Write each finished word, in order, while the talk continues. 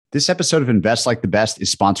This episode of Invest Like the Best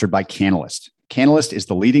is sponsored by Canalys. Canalys is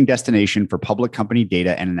the leading destination for public company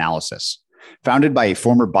data and analysis. Founded by a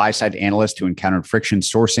former buy-side analyst who encountered friction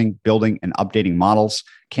sourcing, building, and updating models,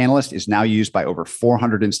 Canalys is now used by over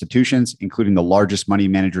 400 institutions, including the largest money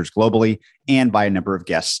managers globally, and by a number of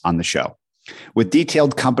guests on the show. With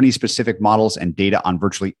detailed company-specific models and data on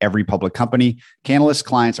virtually every public company, Canalys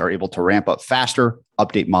clients are able to ramp up faster,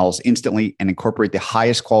 update models instantly, and incorporate the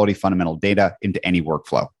highest quality fundamental data into any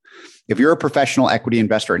workflow. If you're a professional equity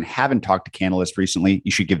investor and haven't talked to Canalys recently,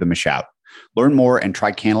 you should give them a shout. Learn more and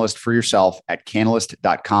try Canalys for yourself at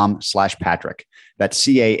canalys.com/Patrick. That's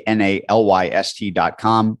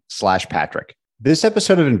CANALYST.com/Patrick. This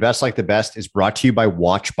episode of Invest Like the Best is brought to you by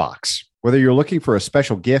Watchbox. Whether you're looking for a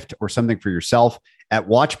special gift or something for yourself, at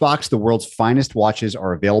Watchbox, the world's finest watches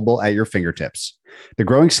are available at your fingertips. The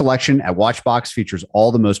growing selection at Watchbox features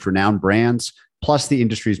all the most renowned brands, plus the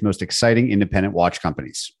industry's most exciting independent watch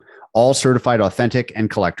companies, all certified authentic and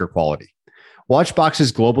collector quality.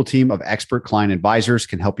 Watchbox's global team of expert client advisors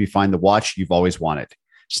can help you find the watch you've always wanted.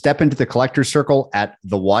 Step into the collector's circle at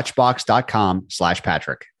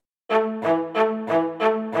thewatchbox.com/Patrick.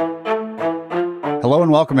 Hello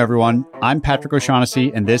and welcome, everyone. I'm Patrick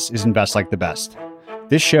O'Shaughnessy, and this is Invest Like the Best.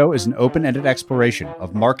 This show is an open-ended exploration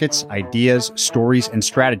of markets, ideas, stories, and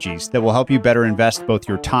strategies that will help you better invest both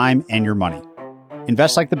your time and your money.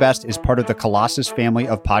 Invest Like the Best is part of the Colossus family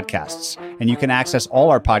of podcasts, and you can access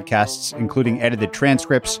all our podcasts, including edited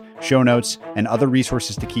transcripts, show notes, and other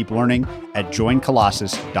resources to keep learning at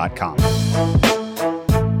joincolossus.com.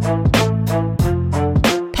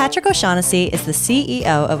 Patrick O'Shaughnessy is the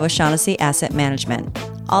CEO of O'Shaughnessy Asset Management.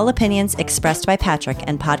 All opinions expressed by Patrick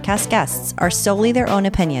and podcast guests are solely their own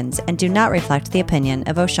opinions and do not reflect the opinion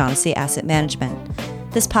of O'Shaughnessy Asset Management.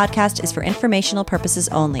 This podcast is for informational purposes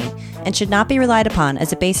only and should not be relied upon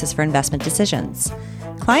as a basis for investment decisions.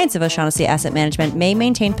 Clients of O'Shaughnessy Asset Management may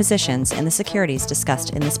maintain positions in the securities discussed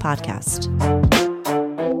in this podcast.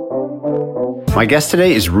 My guest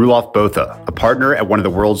today is Roelof Botha, a partner at one of the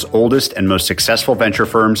world's oldest and most successful venture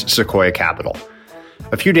firms, Sequoia Capital.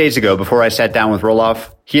 A few days ago, before I sat down with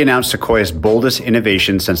Roelof, he announced Sequoia's boldest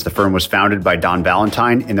innovation since the firm was founded by Don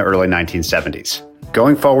Valentine in the early 1970s.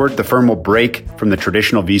 Going forward, the firm will break from the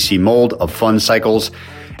traditional VC mold of fund cycles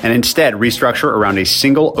and instead restructure around a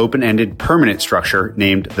single open-ended permanent structure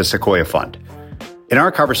named the Sequoia Fund. In our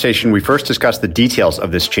conversation, we first discussed the details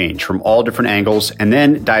of this change from all different angles and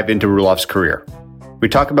then dive into Roelof's career. We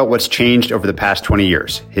talk about what's changed over the past 20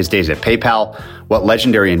 years, his days at PayPal, what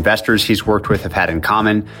legendary investors he's worked with have had in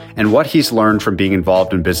common, and what he's learned from being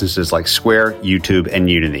involved in businesses like Square, YouTube, and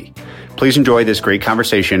Unity. Please enjoy this great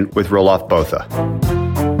conversation with Roelof Botha.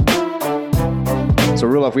 So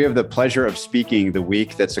Roelof, we have the pleasure of speaking the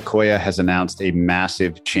week that Sequoia has announced a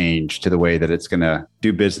massive change to the way that it's going to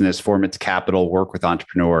do business, form its capital, work with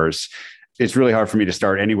entrepreneurs. It's really hard for me to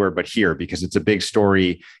start anywhere but here because it's a big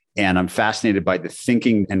story. And I'm fascinated by the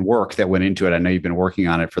thinking and work that went into it. I know you've been working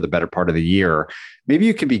on it for the better part of the year. Maybe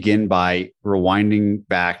you can begin by rewinding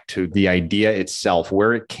back to the idea itself,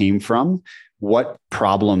 where it came from, what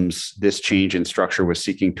problems this change in structure was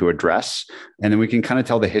seeking to address. And then we can kind of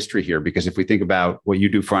tell the history here, because if we think about what you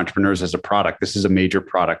do for entrepreneurs as a product, this is a major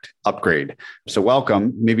product upgrade. So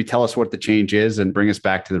welcome. Maybe tell us what the change is and bring us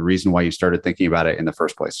back to the reason why you started thinking about it in the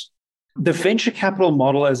first place. The venture capital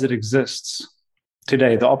model as it exists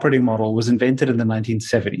today, the operating model, was invented in the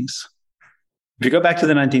 1970s. If you go back to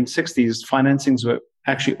the 1960s, financings were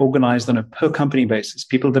actually organized on a per company basis.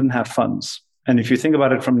 People didn't have funds. And if you think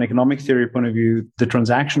about it from an economic theory point of view, the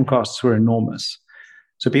transaction costs were enormous.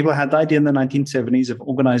 So people had the idea in the 1970s of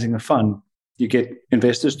organizing a fund. You get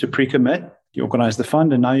investors to pre-commit, you organize the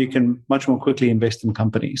fund, and now you can much more quickly invest in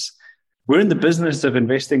companies. We're in the business of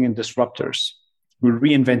investing in disruptors. We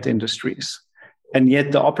reinvent industries. And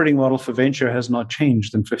yet the operating model for venture has not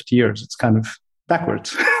changed in 50 years. It's kind of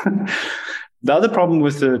backwards. The other problem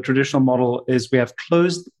with the traditional model is we have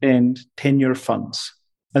closed-end 10-year funds.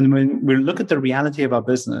 And when we look at the reality of our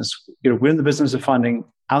business, we're in the business of finding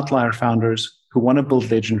outlier founders who want to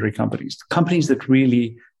build legendary companies that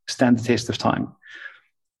really stand the test of time.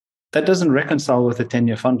 That doesn't reconcile with a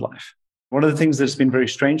 10-year fund life. One of the things that's been very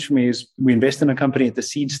strange for me is we invest in a company at the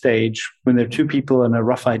seed stage when there are two people and a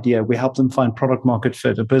rough idea. We help them find product market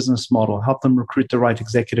fit, a business model, help them recruit the right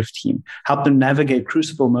executive team, help them navigate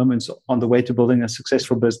crucible moments on the way to building a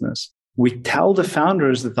successful business. We tell the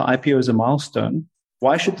founders that the IPO is a milestone.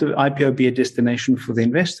 Why should the IPO be a destination for the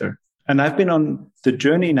investor? And I've been on the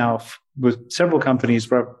journey now with several companies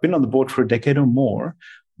where I've been on the board for a decade or more.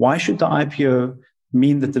 Why should the IPO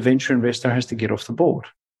mean that the venture investor has to get off the board?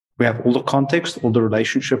 We have all the context, all the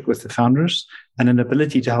relationship with the founders, and an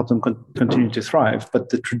ability to help them continue to thrive. But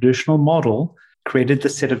the traditional model created the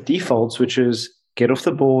set of defaults, which is get off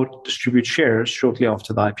the board, distribute shares shortly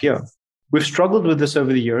after the IPO. We've struggled with this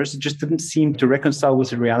over the years. It just didn't seem to reconcile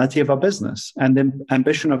with the reality of our business and the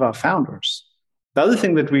ambition of our founders. The other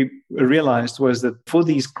thing that we realized was that for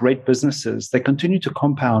these great businesses, they continue to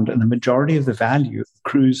compound and the majority of the value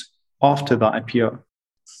accrues after the IPO.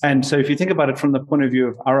 And so if you think about it from the point of view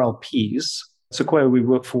of our LPs, Sequoia, we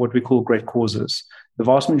work for what we call great causes. The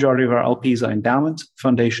vast majority of our LPs are endowments,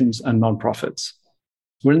 foundations, and nonprofits.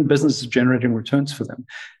 We're in the business of generating returns for them.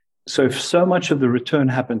 So if so much of the return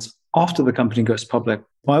happens after the company goes public,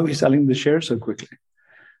 why are we selling the shares so quickly?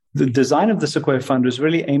 The design of the Sequoia Fund is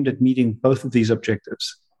really aimed at meeting both of these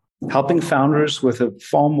objectives, helping founders with a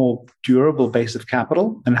far more durable base of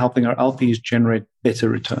capital and helping our LPs generate better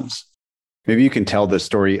returns. Maybe you can tell the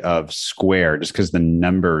story of Square, just because the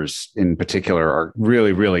numbers in particular are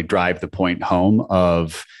really, really drive the point home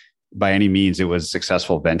of, by any means, it was a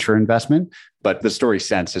successful venture investment. But the story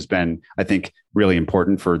sense has been, I think, really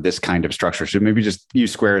important for this kind of structure. So maybe just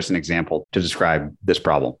use Square as an example to describe this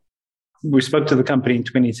problem. We spoke to the company in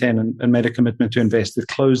 2010 and made a commitment to invest. It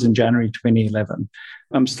closed in January 2011.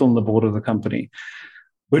 I'm still on the board of the company.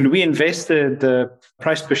 When we invested, the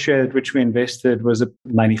price per share at which we invested was at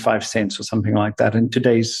 95 cents or something like that in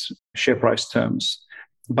today's share price terms.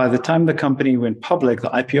 By the time the company went public, the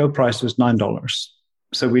IPO price was $9.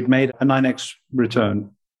 So we'd made a 9x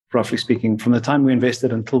return, roughly speaking, from the time we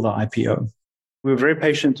invested until the IPO. We were very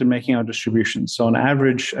patient in making our distributions. So on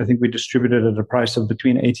average, I think we distributed at a price of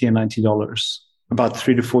between $80 and $90, about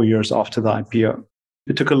 3 to 4 years after the IPO.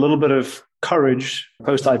 It took a little bit of courage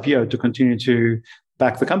post-IPO to continue to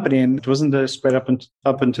back the company, and it wasn't a spread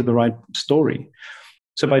up into the right story.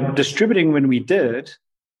 So by distributing when we did,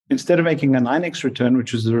 instead of making a 9x return,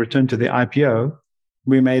 which was the return to the IPO,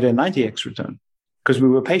 we made a 90x return because we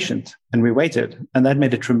were patient and we waited. And that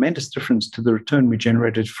made a tremendous difference to the return we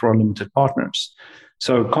generated for our limited partners.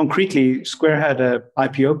 So concretely, Square had an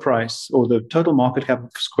IPO price, or the total market cap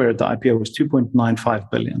of Square at the IPO was $2.95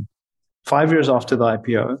 billion. 5 years after the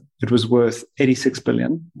IPO, it was worth $86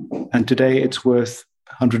 billion. And today it's worth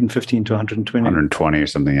 115 to 120. 120 or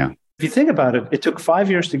something, yeah. If you think about it, it took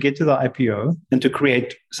 5 years to get to the IPO and to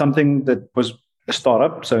create something that was a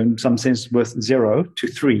startup, so in some sense worth 0 to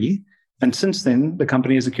 3. And since then, the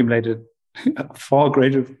company has accumulated a far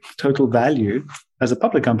greater total value as a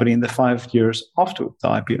public company in the 5 years after the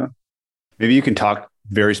IPO. Maybe you can talk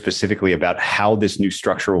very specifically about how this new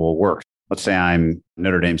structure will work. Let's say I'm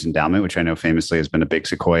Notre Dame's endowment, which I know famously has been a big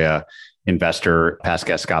Sequoia investor. Past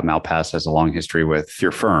guest Scott Malpass has a long history with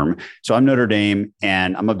your firm. So I'm Notre Dame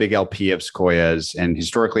and I'm a big LP of Sequoia's. And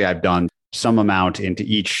historically, I've done some amount into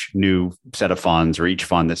each new set of funds or each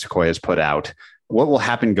fund that Sequoia has put out. What will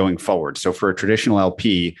happen going forward? So for a traditional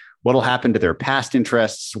LP, what will happen to their past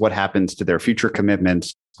interests? What happens to their future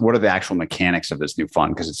commitments? What are the actual mechanics of this new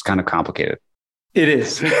fund? Because it's kind of complicated. It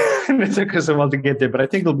is. It took us a while to get there, but I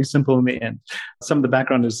think it'll be simple in the end. Some of the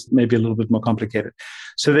background is maybe a little bit more complicated.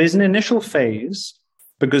 So there's an initial phase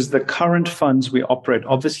because the current funds we operate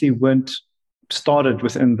obviously weren't started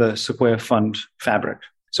within the Sequoia fund fabric.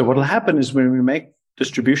 So what will happen is when we make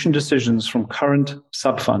distribution decisions from current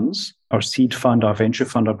sub-funds, our seed fund, our venture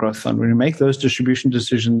fund, our growth fund, when we make those distribution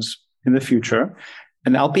decisions in the future,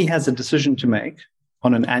 an LP has a decision to make.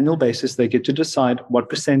 On an annual basis, they get to decide what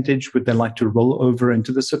percentage would they like to roll over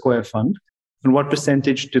into the Sequoia fund and what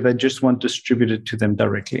percentage do they just want distributed to them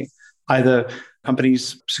directly, either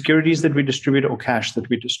companies' securities that we distribute or cash that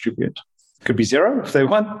we distribute. It could be 0 if they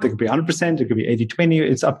want. It could be 100%. It could be 80-20.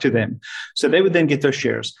 It's up to them. So they would then get those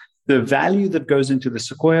shares. The value that goes into the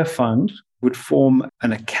Sequoia fund would form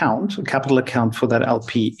an account, a capital account for that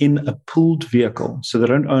LP in a pooled vehicle. So they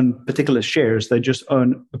don't own particular shares. They just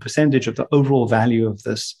own a percentage of the overall value of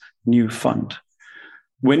this new fund.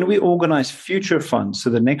 When we organize future funds, so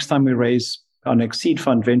the next time we raise our next seed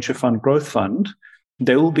fund, venture fund, growth fund,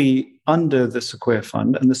 they will be under the Sequoia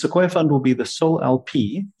fund, and the Sequoia fund will be the sole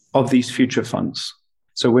LP of these future funds.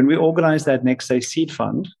 So when we organize that next, say, seed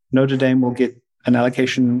fund, Notre Dame will get an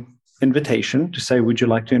allocation invitation to say, would you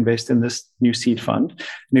like to invest in this new seed fund?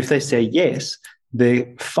 And if they say yes, the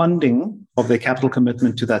funding of their capital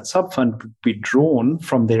commitment to that sub-fund would be drawn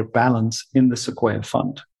from their balance in the Sequoia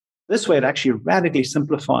fund. This way, it actually radically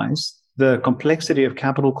simplifies the complexity of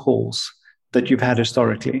capital calls that you've had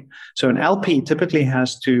historically. So an LP typically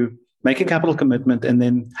has to make a capital commitment and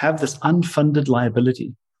then have this unfunded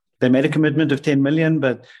liability. They made a commitment of 10 million,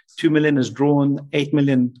 but 2 million is drawn. 8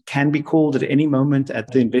 million can be called at any moment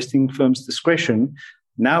at the investing firm's discretion.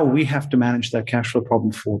 Now we have to manage that cash flow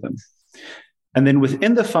problem for them. And then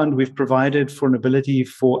within the fund, we've provided for an ability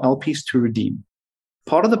for LPs to redeem.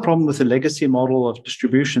 Part of the problem with the legacy model of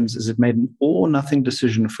distributions is it made an all or nothing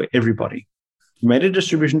decision for everybody. You made a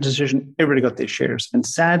distribution decision, everybody got their shares. And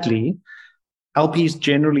sadly, LPs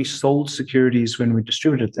generally sold securities when we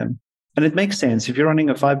distributed them. And it makes sense. If you're running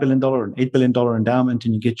a $5 billion or an $8 billion endowment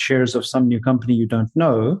and you get shares of some new company you don't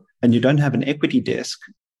know, and you don't have an equity desk,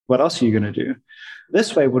 what else are you going to do?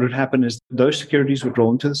 This way, what would happen is those securities would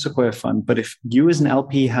roll into the Sequoia fund. But if you as an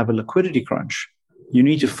LP have a liquidity crunch, you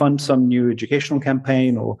need to fund some new educational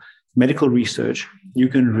campaign or medical research, you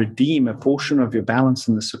can redeem a portion of your balance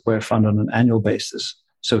in the Sequoia fund on an annual basis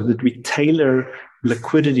so that we tailor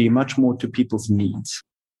liquidity much more to people's needs.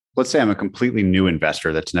 Let's say I'm a completely new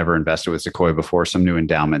investor that's never invested with Sequoia before, some new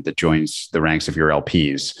endowment that joins the ranks of your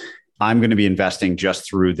LPs. I'm going to be investing just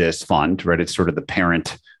through this fund, right? It's sort of the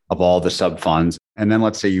parent of all the sub funds. And then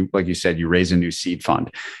let's say you, like you said, you raise a new seed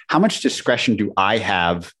fund. How much discretion do I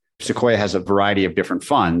have? Sequoia has a variety of different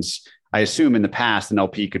funds. I assume in the past, an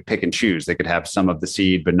LP could pick and choose. They could have some of the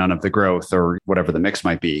seed, but none of the growth or whatever the mix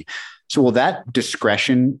might be. So will that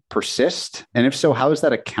discretion persist? And if so, how is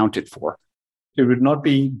that accounted for? It would not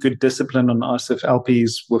be good discipline on us if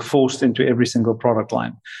LPs were forced into every single product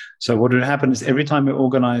line. So what would happen is every time we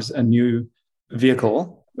organize a new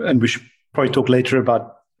vehicle, and we should probably talk later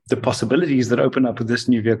about the possibilities that open up with this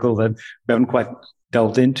new vehicle that we haven't quite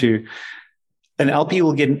delved into, an LP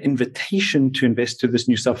will get an invitation to invest to this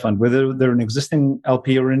new sub-fund, whether they're an existing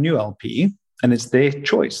LP or a new LP, and it's their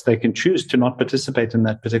choice. They can choose to not participate in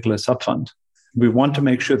that particular sub-fund. We want to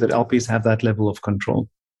make sure that LPs have that level of control.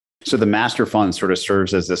 So the master fund sort of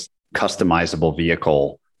serves as this customizable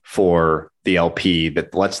vehicle for the LP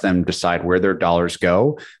that lets them decide where their dollars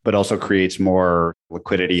go, but also creates more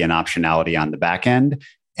liquidity and optionality on the back end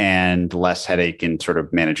and less headache in sort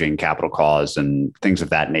of managing capital calls and things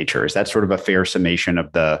of that nature. Is that sort of a fair summation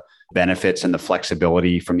of the benefits and the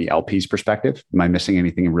flexibility from the LP's perspective? Am I missing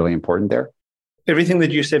anything really important there? Everything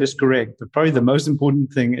that you said is correct, but probably the most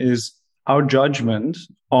important thing is our judgment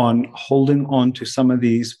on holding on to some of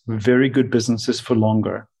these very good businesses for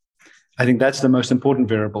longer. I think that's the most important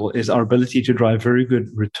variable, is our ability to drive very good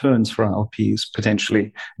returns for our LPs,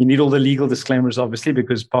 potentially. You need all the legal disclaimers, obviously,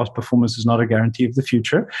 because past performance is not a guarantee of the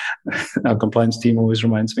future. Our compliance team always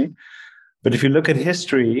reminds me. But if you look at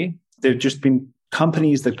history, there have just been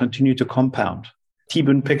companies that continue to compound. T.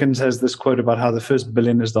 Boone Pickens has this quote about how the first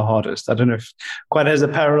billion is the hardest. I don't know if it quite has a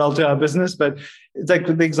parallel to our business, but it's like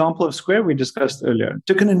the example of Square we discussed earlier. It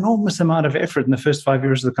took an enormous amount of effort in the first 5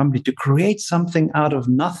 years of the company to create something out of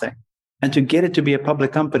nothing and to get it to be a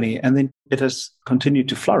public company. And then it has continued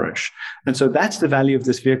to flourish. And so that's the value of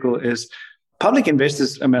this vehicle is public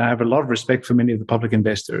investors. I mean, I have a lot of respect for many of the public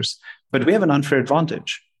investors, but we have an unfair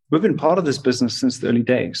advantage. We've been part of this business since the early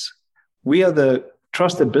days. We are the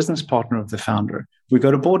trusted business partner of the founder. We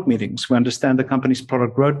go to board meetings. We understand the company's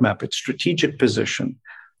product roadmap, its strategic position,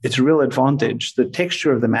 its real advantage, the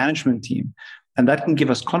texture of the management team. And that can give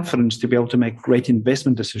us confidence to be able to make great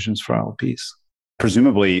investment decisions for our LPs.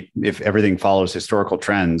 Presumably, if everything follows historical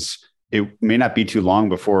trends, it may not be too long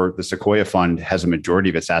before the Sequoia fund has a majority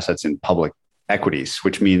of its assets in public equities,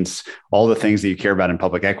 which means all the things that you care about in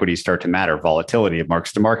public equities start to matter. Volatility, it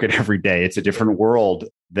marks to market every day. It's a different world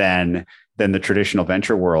than the traditional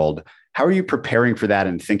venture world. How are you preparing for that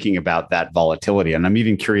and thinking about that volatility? And I'm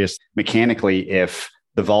even curious mechanically if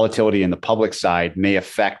the volatility in the public side may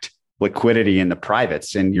affect liquidity in the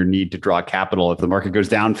privates and your need to draw capital if the market goes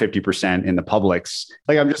down 50% in the publics.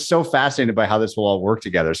 Like, I'm just so fascinated by how this will all work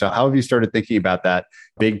together. So how have you started thinking about that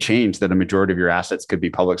big change that a majority of your assets could be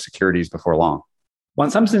public securities before long? Well,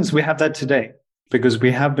 in some sense, we have that today because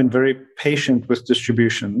we have been very patient with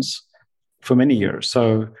distributions for many years.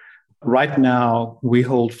 So right now, we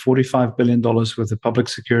hold $45 billion worth of public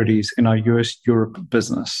securities in our US-Europe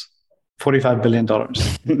business. $45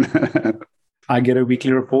 billion. I get a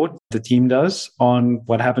weekly report, the team does, on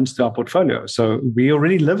what happens to our portfolio. So we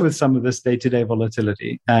already live with some of this day-to-day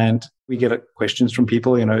volatility. And we get questions from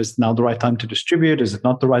people, is now the right time to distribute? Is it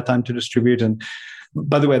not the right time to distribute? And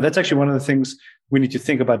by the way, that's actually one of the things we need to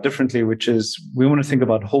think about differently, which is we want to think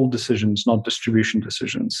about hold decisions, not distribution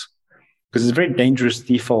decisions. Because it's a very dangerous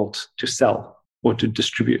default to sell or to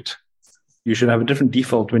distribute. You should have a different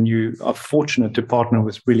default when you are fortunate to partner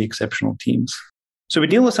with really exceptional teams. So we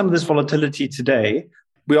deal with some of this volatility today.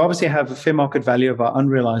 We obviously have a fair market value of our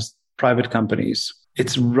unrealized private companies.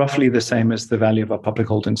 It's roughly the same as the value of our public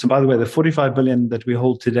holdings. So by the way, the 45 billion that we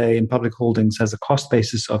hold today in public holdings has a cost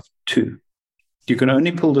basis of 2. You can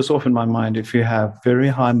only pull this off, in my mind, if you have very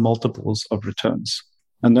high multiples of returns.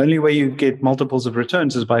 And the only way you get multiples of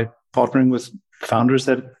returns is by partnering with founders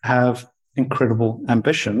that have incredible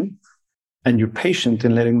ambition, and you're patient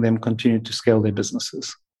in letting them continue to scale their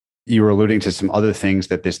businesses. You were alluding to some other things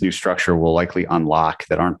that this new structure will likely unlock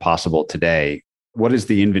that aren't possible today. What is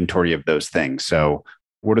the inventory of those things? So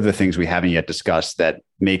what are the things we haven't yet discussed that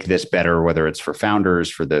make this better, whether it's for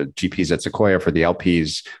founders, for the GPs at Sequoia, for the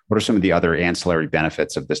LPs? What are some of the other ancillary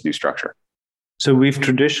benefits of this new structure? So we've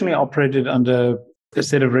traditionally operated under a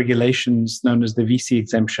set of regulations known as the VC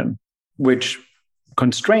exemption, which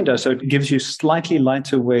constrained us. So it gives you slightly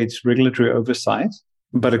lighter weight regulatory oversight,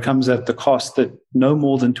 but it comes at the cost that no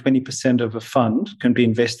more than 20% of a fund can be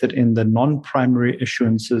invested in the non-primary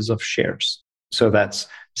issuances of shares. So that's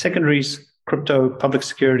secondaries, crypto, public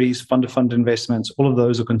securities, fund-to-fund investments. All of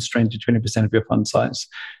those are constrained to 20% of your fund size.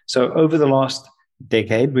 So over the last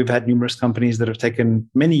decade, we've had numerous companies that have taken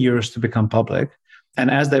many years to become public. And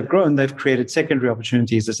as they've grown, they've created secondary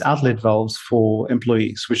opportunities as outlet valves for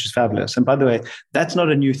employees, which is fabulous. And by the way, that's not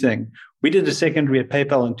a new thing. We did a secondary at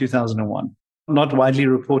PayPal in 2001, not widely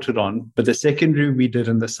reported on, but the secondary we did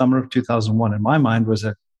in the summer of 2001, in my mind, was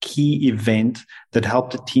a key event that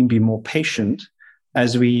helped the team be more patient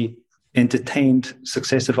as we entertained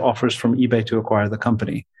successive offers from eBay to acquire the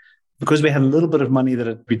company. Because we had a little bit of money that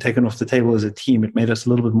had been taken off the table as a team, it made us a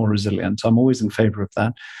little bit more resilient. So I'm always in favor of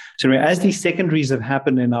that. So anyway, as these secondaries have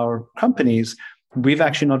happened in our companies, we've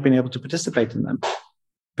actually not been able to participate in them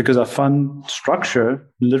because our fund structure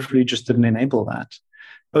literally just didn't enable that.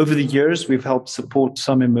 Over the years, we've helped support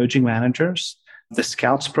some emerging managers. The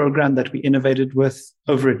Scouts program that we innovated with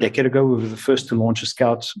over a decade ago, we were the first to launch a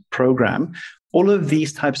Scouts program. All of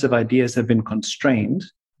these types of ideas have been constrained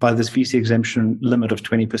by this VC exemption limit of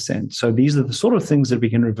 20%. So these are the sort of things that we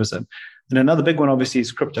can revisit. And another big one, obviously,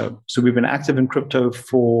 is crypto. So we've been active in crypto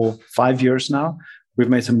for 5 years now. We've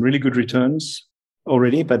made some really good returns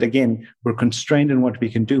already. But again, we're constrained in what we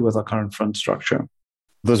can do with our current fund structure.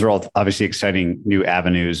 Those are all obviously exciting new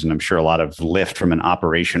avenues, and I'm sure a lot of lift from an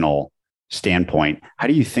operational standpoint. How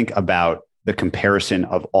do you think about the comparison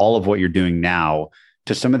of all of what you're doing now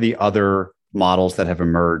to some of the other models that have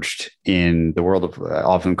emerged in the world of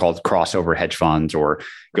often called crossover hedge funds or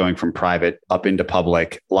going from private up into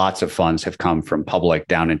public? Lots of funds have come from public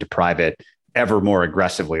down into private ever more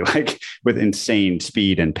aggressively, like with insane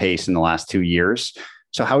speed and pace in the last 2 years.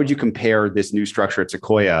 So how would you compare this new structure at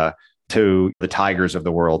Sequoia to the Tigers of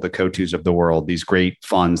the world, the Cotus of the world, these great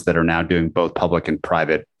funds that are now doing both public and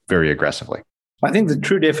private very aggressively? I think the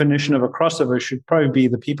true definition of a crossover should probably be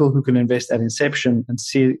the people who can invest at inception and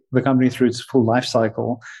see the company through its full life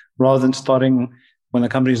cycle, rather than starting when the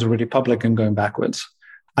company is already public and going backwards.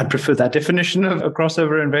 I prefer that definition of a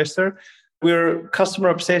crossover investor. We're customer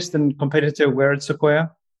obsessed and competitor aware at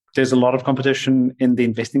Sequoia. There's a lot of competition in the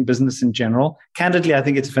investing business in general. Candidly, I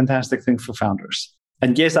think it's a fantastic thing for founders.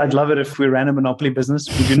 And yes, I'd love it if we ran a monopoly business.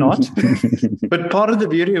 We do not. But part of the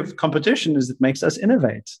beauty of competition is it makes us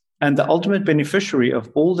innovate. And the ultimate beneficiary of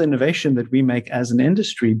all the innovation that we make as an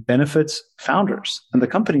industry benefits founders and the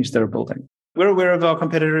companies they're building. We're aware of our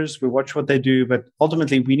competitors. We watch what they do. But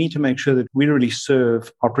ultimately, we need to make sure that we really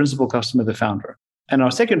serve our principal customer, the founder. And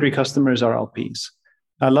our secondary customers are LPs.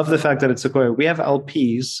 I love the fact that at Sequoia, we have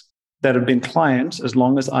LPs that have been clients as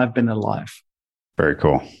long as I've been alive. Very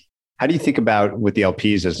cool. How do you think about, with the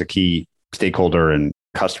LPs as a key stakeholder and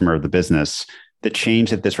customer of the business, the change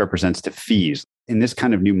that this represents to fees? In this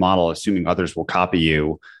kind of new model, assuming others will copy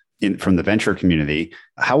you from the venture community,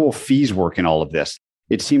 how will fees work in all of this?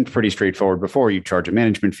 It seemed pretty straightforward before. You charge a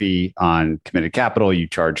management fee on committed capital, you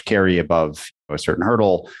charge carry above a certain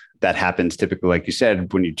hurdle. That happens typically, like you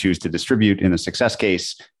said, when you choose to distribute in a success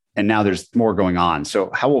case. And now there's more going on. So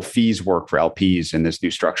how will fees work for LPs in this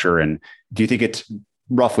new structure? And do you think it's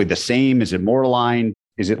roughly the same? Is it more aligned?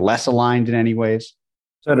 Is it less aligned in any ways?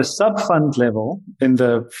 So at a sub-fund level, in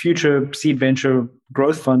the future seed venture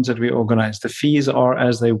growth funds that we organize, the fees are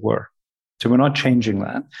as they were. So we're not changing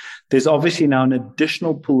that. There's obviously now an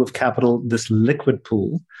additional pool of capital, this liquid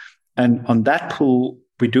pool. And on that pool,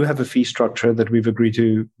 we do have a fee structure that we've agreed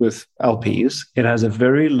to with LPs. It has a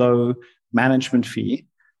very low management fee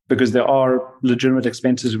because there are legitimate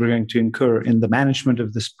expenses we're going to incur in the management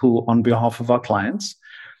of this pool on behalf of our clients.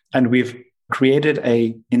 And we've created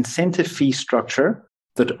an incentive fee structure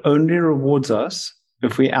that only rewards us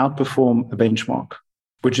if we outperform a benchmark,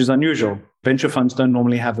 which is unusual. Venture funds don't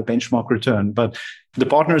normally have a benchmark return, but the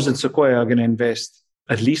partners at Sequoia are going to invest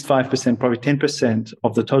at least 5%, probably 10%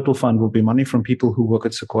 of the total fund will be money from people who work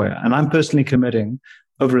at Sequoia. And I'm personally committing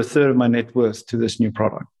over a third of my net worth to this new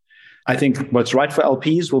product. I think what's right for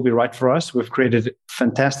LPs will be right for us. We've created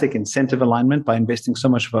fantastic incentive alignment by investing so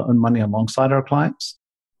much of our own money alongside our clients.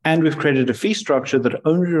 And we've created a fee structure that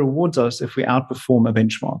only rewards us if we outperform a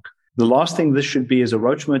benchmark. The last thing this should be is a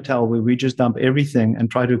roach motel where we just dump everything and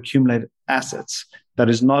try to accumulate assets. That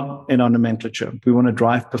is not in our nomenclature. We want to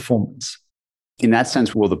drive performance. In that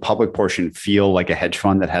sense, will the public portion feel like a hedge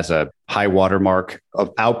fund that has a high watermark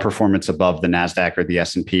of outperformance above the NASDAQ or the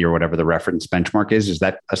S&P or whatever the reference benchmark is? Is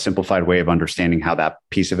that a simplified way of understanding how that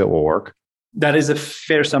piece of it will work? That is a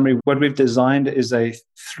fair summary. What we've designed is a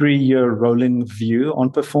 3-year rolling view on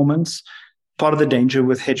performance. Part of the danger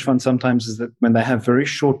with hedge funds sometimes is that when they have very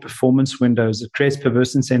short performance windows, it creates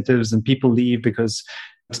perverse incentives and people leave because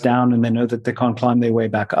it's down and they know that they can't climb their way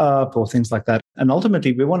back up or things like that. And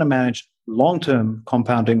ultimately, we want to manage long-term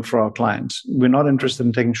compounding for our clients. We're not interested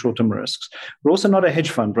in taking short-term risks. We're also not a hedge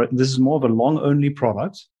fund, right? This is more of a long-only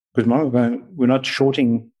product because we're not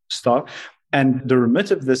shorting stock. And the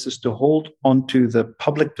remit of this is to hold onto the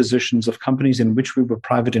public positions of companies in which we were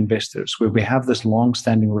private investors, where we have this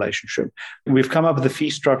long-standing relationship. We've come up with a fee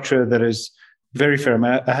structure that is very fair.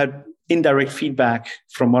 I had indirect feedback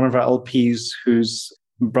from one of our LPs whose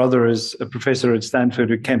brother is a professor at Stanford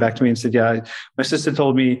who came back to me and said, yeah, my sister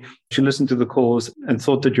told me she listened to the calls and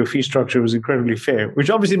thought that your fee structure was incredibly fair,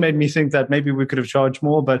 which obviously made me think that maybe we could have charged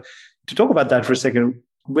more. But to talk about that for a second,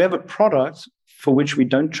 we have a product for which we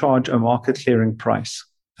don't charge a market clearing price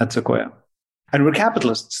at Sequoia. And we're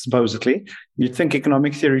capitalists, supposedly. You'd think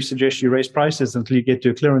economic theory suggests you raise prices until you get to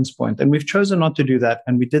a clearance point. And we've chosen not to do that.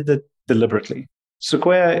 And we did that deliberately.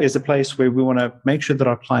 Sequoia is a place where we want to make sure that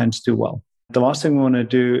our clients do well. The last thing we want to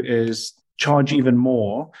do is charge even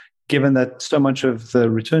more, given that so much of the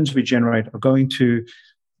returns we generate are going to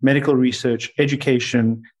medical research,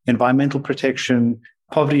 education, environmental protection,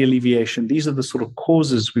 poverty alleviation. These are the sort of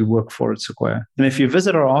causes we work for at Sequoia. And if you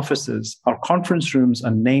visit our offices, our conference rooms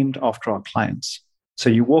are named after our clients. So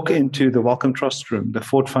you walk into the Wellcome Trust Room, the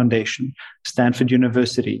Ford Foundation, Stanford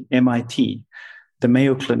University, MIT, the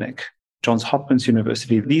Mayo Clinic, Johns Hopkins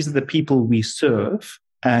University. These are the people we serve.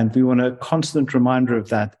 And we want a constant reminder of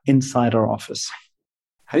that inside our office.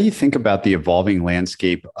 How do you think about the evolving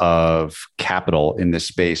landscape of capital in this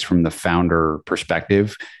space from the founder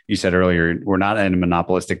perspective? You said earlier, we're not in a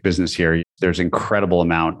monopolistic business here. There's an incredible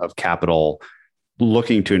amount of capital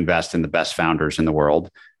looking to invest in the best founders in the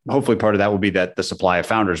world. Hopefully, part of that will be that the supply of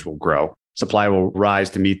founders will grow. Supply will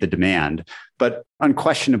rise to meet the demand. But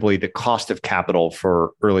unquestionably, the cost of capital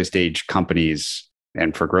for early stage companies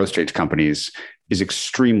and for growth stage companies is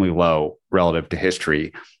extremely low relative to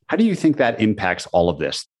history. How do you think that impacts all of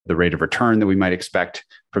this? The rate of return that we might expect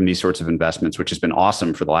from these sorts of investments, which has been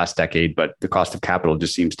awesome for the last decade, but the cost of capital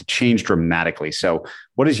just seems to change dramatically. So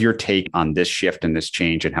what is your take on this shift and this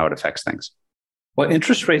change and how it affects things? Well,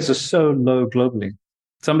 interest rates are so low globally.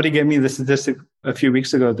 Somebody gave me the statistic a few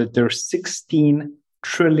weeks ago that there are $16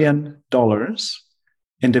 trillion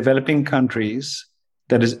in developing countries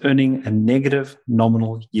that is earning a negative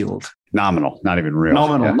nominal yield. Nominal, not even real.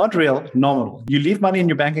 Nominal, yeah. Not real, nominal. You leave money in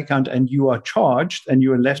your bank account and you are charged and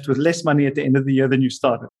you are left with less money at the end of the year than you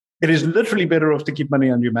started. It is literally better off to keep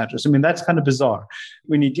money on your mattress. I mean, that's kind of bizarre.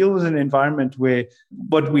 When you deal with an environment where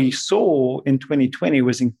what we saw in 2020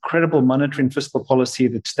 was incredible monetary and fiscal policy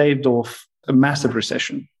that staved off a massive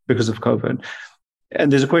recession because of COVID.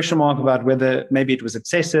 And there's a question mark about whether maybe it was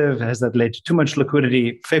excessive. Has that led to too much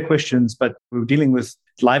liquidity? Fair questions, but we were dealing with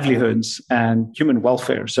livelihoods and human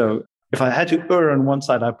welfare. So if I had to err on one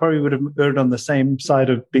side, I probably would have erred on the same side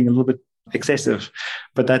of being a little bit excessive.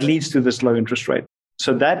 But that leads to this low interest rate.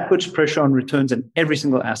 So that puts pressure on returns in every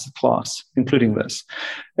single asset class, including this,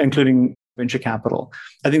 including venture capital.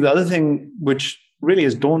 I think the other thing which really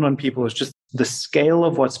has dawned on people is just the scale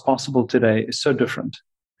of what's possible today is so different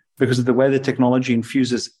because of the way the technology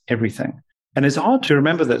infuses everything. And it's hard to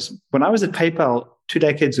remember this. When I was at PayPal 2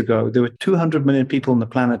 decades ago, there were 200 million people on the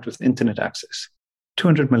planet with internet access.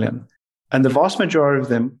 200 million. And the vast majority of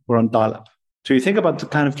them were on dial-up. So you think about the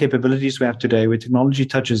kind of capabilities we have today where technology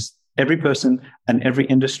touches every person and every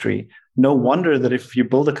industry. No wonder that if you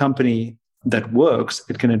build a company that works,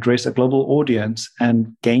 it can address a global audience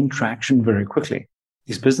and gain traction very quickly.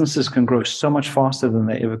 These businesses can grow so much faster than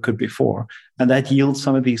they ever could before. And that yields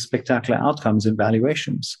some of these spectacular outcomes in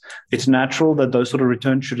valuations. It's natural that those sort of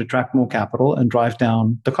returns should attract more capital and drive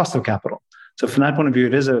down the cost of capital. So from that point of view,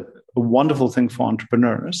 it is a wonderful thing for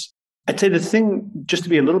entrepreneurs. I'd say the thing, just to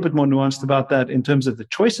be a little bit more nuanced about that in terms of the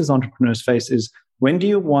choices entrepreneurs face is, when do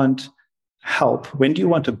you want help? When do you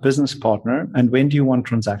want a business partner? And when do you want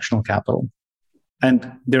transactional capital?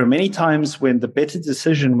 And there are many times when the better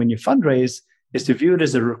decision when you fundraise is to view it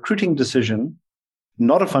as a recruiting decision,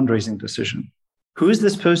 not a fundraising decision. Who is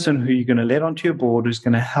this person who you're going to let onto your board who's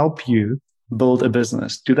going to help you build a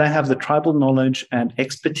business? Do they have the tribal knowledge and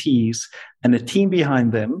expertise and a team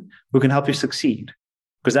behind them who can help you succeed?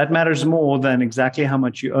 Because that matters more than exactly how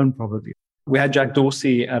much you own, probably. We had Jack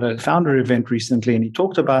Dorsey at a founder event recently, and he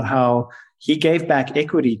talked about how he gave back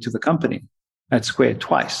equity to the company at Square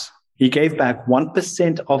twice. He gave back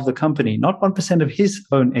 1% of the company, not 1% of his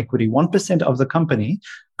own equity, 1% of the company,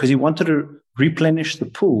 because he wanted to replenish the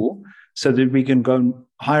pool so that we can go and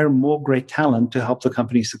hire more great talent to help the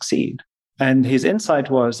company succeed. And his insight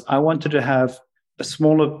was, I wanted to have a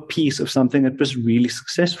smaller piece of something that was really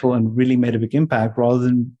successful and really made a big impact rather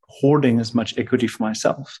than hoarding as much equity for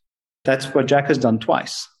myself. That's what Jack has done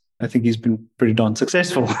twice. I think he's been pretty darn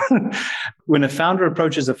successful. When a founder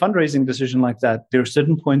approaches a fundraising decision like that, there are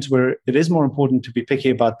certain points where it is more important to be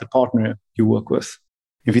picky about the partner you work with.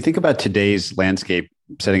 If you think about today's landscape,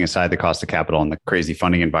 setting aside the cost of capital and the crazy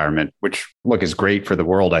funding environment, which, look, is great for the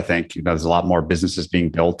world, I think, there's a lot more businesses being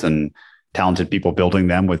built and talented people building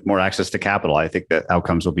them with more access to capital. I think the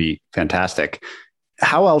outcomes will be fantastic.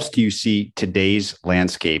 How else do you see today's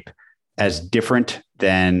landscape as different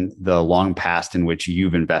than the long past in which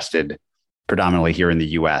you've invested predominantly here in the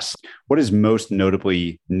US? What is most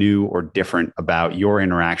notably new or different about your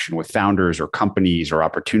interaction with founders or companies or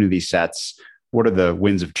opportunity sets? What are the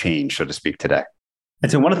winds of change, so to speak, today?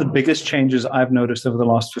 I'd say one of the biggest changes I've noticed over the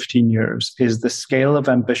last 15 years is the scale of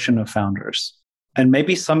ambition of founders. And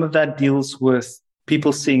maybe some of that deals with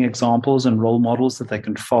people seeing examples and role models that they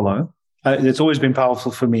can follow. It's always been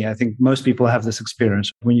powerful for me. I think most people have this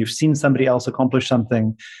experience. When you've seen somebody else accomplish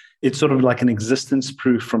something, it's sort of like an existence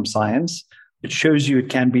proof from science. It shows you it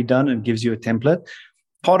can be done and gives you a template.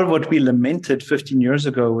 Part of what we lamented 15 years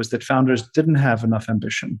ago was that founders didn't have enough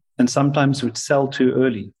ambition and sometimes would sell too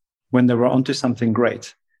early when they were onto something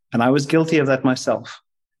great. And I was guilty of that myself.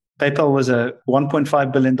 PayPal was a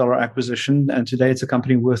 $1.5 billion acquisition, and today it's a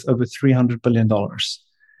company worth over $300 billion.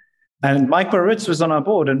 And Mike Moritz was on our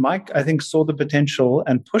board, and Mike, I think, saw the potential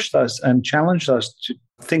and pushed us and challenged us to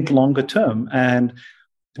think longer term. And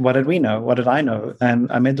what did we know? What did I know?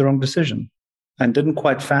 And I made the wrong decision and didn't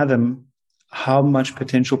quite fathom how much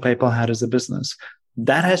potential PayPal had as a business.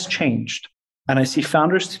 That has changed. And I see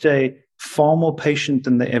founders today far more patient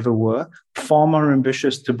than they ever were, far more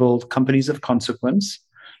ambitious to build companies of consequence,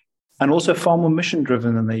 and also far more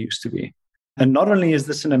mission-driven than they used to be. And not only is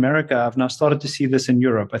this in America, I've now started to see this in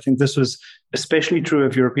Europe. I think this was especially true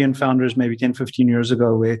of European founders maybe 10, 15 years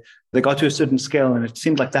ago, where they got to a certain scale and it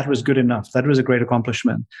seemed like that was good enough. That was a great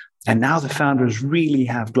accomplishment. And now the founders really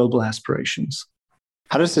have global aspirations.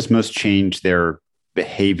 How does this most change their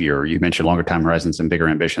behavior? You mentioned longer time horizons and bigger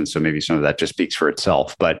ambitions, so maybe some of that just speaks for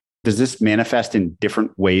itself. But does this manifest in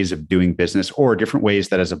different ways of doing business or different ways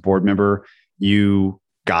that as a board member, you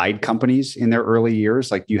guide companies in their early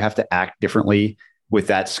years? Like, do you have to act differently with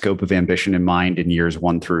that scope of ambition in mind in years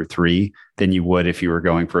 1 through 3 than you would if you were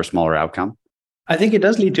going for a smaller outcome? I think it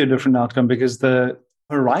does lead to a different outcome because the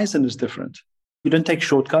horizon is different. You don't take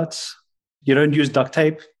shortcuts. You don't use duct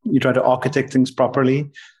tape. You try to architect things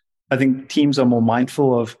properly. I think teams are more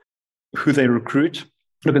mindful of who they recruit.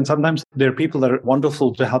 Look, and sometimes there are people that are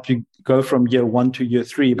wonderful to help you go from year 1 to year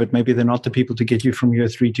 3, but maybe they're not the people to get you from year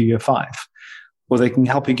 3 to year 5. Or they can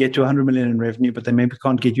help you get to 100 million in revenue, but they maybe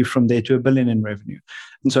can't get you from there to $1 billion in revenue.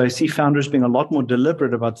 And so I see founders being a lot more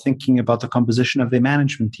deliberate about thinking about the composition of their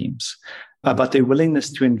management teams, about their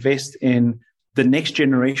willingness to invest in the next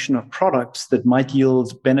generation of products that might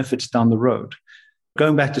yield benefits down the road.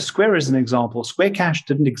 Going back to Square as an example, Square Cash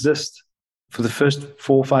didn't exist for the first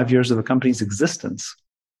 4 or 5 years of the company's existence.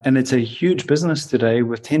 And it's a huge business today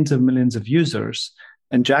with tens of millions of users.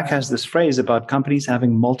 And Jack has this phrase about companies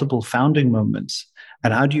having multiple founding moments.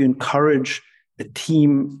 And how do you encourage a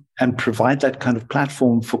team and provide that kind of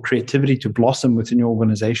platform for creativity to blossom within your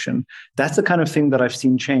organization? That's the kind of thing that I've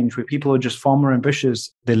seen change, where people are just far more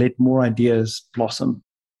ambitious. They let more ideas blossom.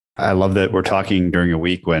 I love that we're talking during a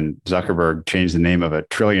week when Zuckerberg changed the name of a $1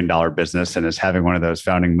 trillion business and is having one of those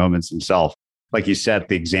founding moments himself. Like you said,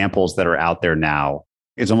 the examples that are out there now,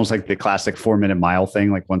 it's almost like the classic 4-minute mile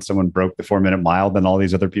thing. Like once someone broke the 4-minute mile, then all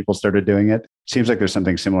these other people started doing it. Seems like there's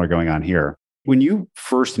something similar going on here. When you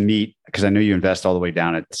first meet, because I know you invest all the way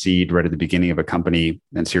down at seed, right at the beginning of a company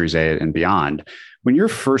and Series A and beyond, when you're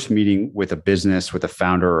first meeting with a business, with a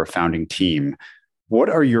founder or a founding team, what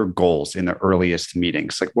are your goals in the earliest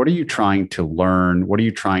meetings? Like, what are you trying to learn? What are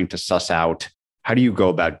you trying to suss out? How do you go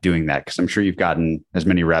about doing that? Because I'm sure you've gotten as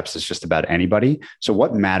many reps as just about anybody. So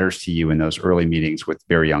what matters to you in those early meetings with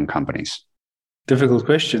very young companies? Difficult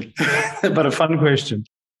question, but a fun question.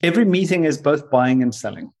 Every meeting is both buying and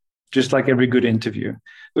selling. just like every good interview.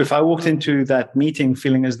 If I walked into that meeting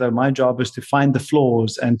feeling as though my job is to find the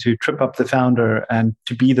flaws and to trip up the founder and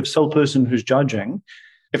to be the sole person who's judging,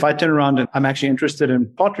 if I turn around and I'm actually interested in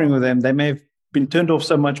partnering with them, they may have been turned off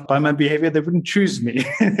so much by my behavior, they wouldn't choose me.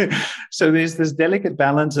 So there's this delicate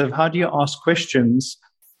balance of how do you ask questions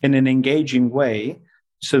in an engaging way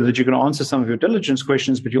so that you can answer some of your diligence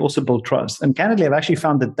questions, but you also build trust. And candidly, I've actually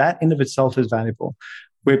found that that in of itself is valuable.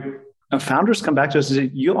 Where founders come back to us and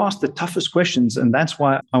say, you ask the toughest questions, and that's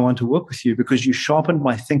why I want to work with you, because you sharpened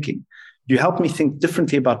my thinking. You helped me think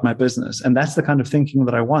differently about my business. And that's the kind of thinking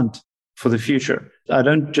that I want for the future. I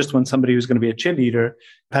don't just want somebody who's going to be a cheerleader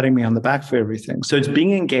patting me on the back for everything. So it's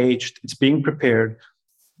being engaged, it's being prepared.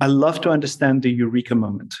 I love to understand the eureka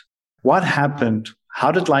moment. What happened?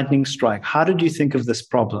 How did lightning strike? How did you think of this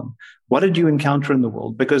problem? What did you encounter in the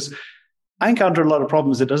world? Because I encounter a lot of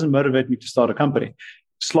problems. It doesn't motivate me to start a company.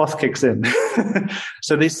 Sloth kicks in.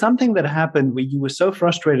 So there's something that happened where you were so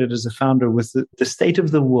frustrated as a founder with the state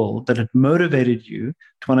of the world that it motivated you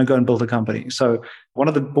to want to go and build a company. So one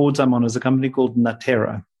of the boards I'm on is a company called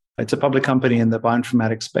Natera. It's a public company in the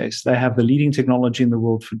bioinformatics space. They have the leading technology in the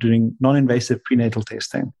world for doing non-invasive prenatal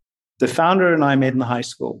testing. The founder and I met in high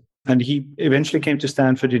school, and he eventually came to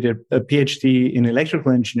Stanford. He did a PhD in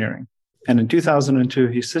electrical engineering. And in 2002,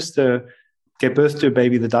 his sister gave birth to a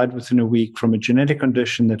baby that died within a week from a genetic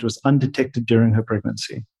condition that was undetected during her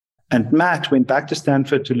pregnancy. And Matt went back to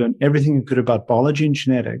Stanford to learn everything he could about biology and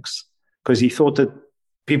genetics because he thought that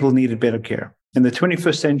people needed better care. In the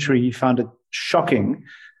 21st century, he found it shocking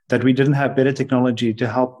that we didn't have better technology to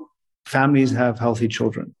help families have healthy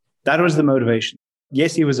children. That was the motivation.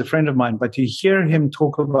 Yes, he was a friend of mine, but to hear him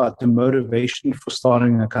talk about the motivation for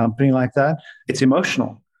starting a company like that, it's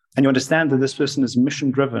emotional. And you understand that this person is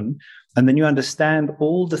mission driven. And then you understand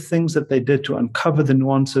all the things that they did to uncover the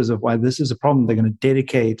nuances of why this is a problem they're going to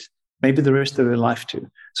dedicate maybe the rest of their life to.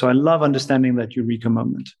 So I love understanding that eureka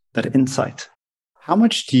moment, that insight. How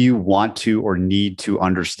much do you want to or need to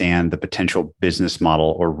understand the potential business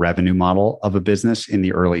model or revenue model of a business in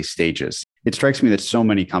the early stages? It strikes me that so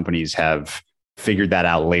many companies have figured that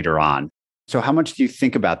out later on. So how much do you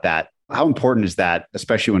think about that? How important is that,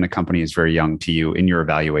 especially when a company is very young to you in your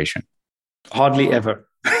evaluation? Hardly ever.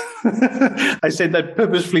 I said that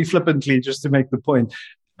purposefully flippantly just to make the point.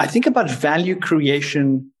 I think about value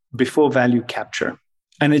creation before value capture.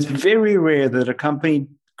 And it's very rare that a company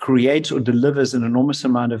creates or delivers an enormous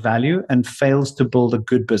amount of value and fails to build a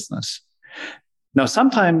good business. Now,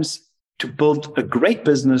 sometimes to build a great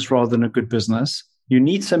business rather than a good business, you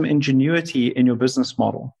need some ingenuity in your business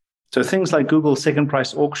model. So things like Google's second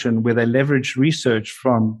price auction, where they leveraged research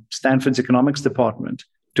from Stanford's economics department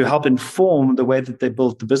to help inform the way that they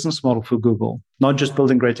built the business model for Google, not just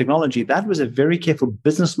building great technology. That was a very careful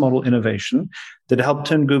business model innovation that helped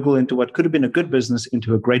turn Google into what could have been a good business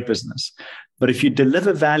into a great business. But if you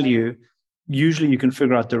deliver value, usually you can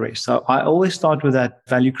figure out the rest. So I always start with that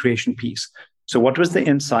value creation piece. So what was the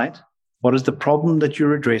insight? What is the problem that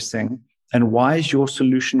you're addressing? And why is your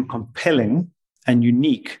solution compelling and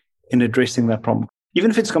unique in addressing that problem? Even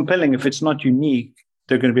if it's compelling, if it's not unique,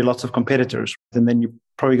 there are going to be lots of competitors. And then you're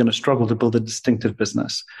probably going to struggle to build a distinctive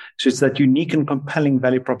business. So it's that unique and compelling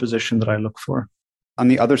value proposition that I look for. On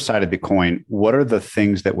the other side of the coin, what are the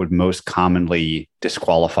things that would most commonly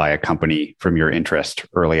disqualify a company from your interest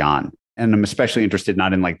early on? And I'm especially interested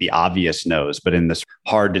not in like the obvious no's, but in this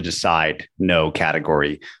hard to decide no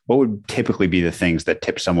category. What would typically be the things that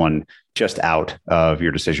tip someone just out of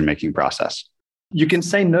your decision-making process? You can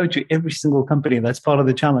say no to every single company. That's part of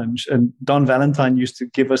the challenge. And Don Valentine used to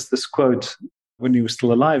give us this quote when he was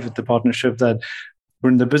still alive at the partnership that we're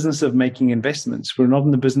in the business of making investments. We're not in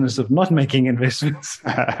the business of not making investments.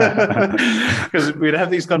 Because we'd have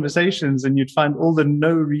these conversations and you'd find all the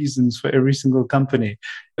no reasons for every single company.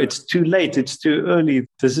 It's too late. It's too early.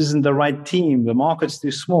 This isn't the right team. The market's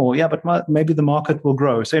too small. Yeah, but maybe the market will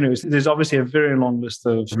grow. So anyways, there's obviously a very long list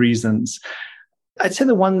of reasons. I'd say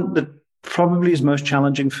the one that probably is most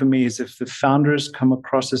challenging for me is if the founders come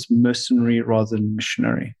across as mercenary rather than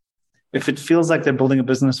missionary. If it feels like they're building a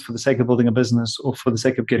business for the sake of building a business or for the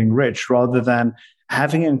sake of getting rich, rather than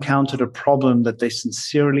having encountered a problem that they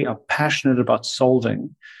sincerely are passionate about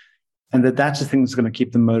solving, and that's the thing that's going to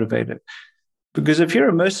keep them motivated. Because if you're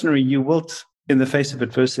a mercenary, you wilt in the face of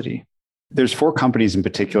adversity. There's 4 companies in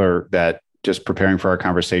particular that, just preparing for our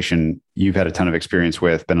conversation, you've had a ton of experience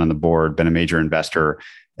with, been on the board, been a major investor.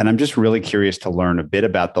 And I'm just really curious to learn a bit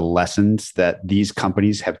about the lessons that these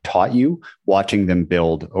companies have taught you watching them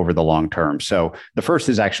build over the long term. So the first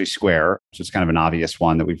is actually Square, which is kind of an obvious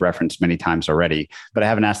one that we've referenced many times already, but I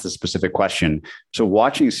haven't asked the specific question. So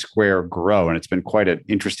watching Square grow, and it's been quite an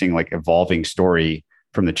interesting, evolving story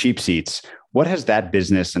from the cheap seats. What has that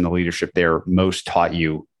business and the leadership there most taught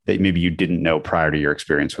you that maybe you didn't know prior to your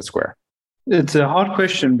experience with Square? It's a hard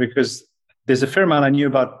question because there's a fair amount I knew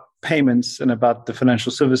about payments and about the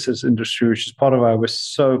financial services industry, which is part of why I was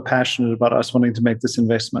so passionate about us wanting to make this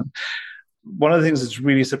investment. One of the things that's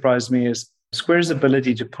really surprised me is Square's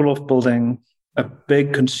ability to pull off building a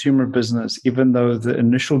big consumer business, even though the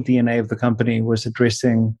initial DNA of the company was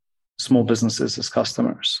addressing small businesses as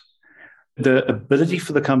customers. The ability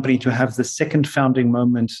for the company to have the second founding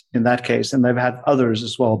moment in that case, and they've had others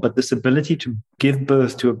as well, but this ability to give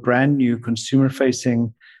birth to a brand new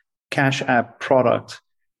consumer-facing cash app product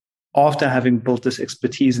after having built this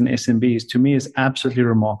expertise in SMBs, to me is absolutely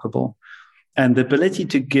remarkable. And the ability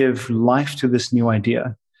to give life to this new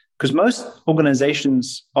idea, because most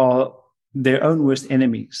organizations are their own worst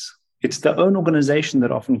enemies. It's their own organization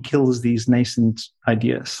that often kills these nascent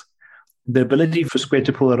ideas. The ability for Square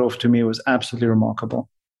to pull that off to me was absolutely remarkable.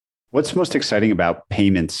 What's most exciting about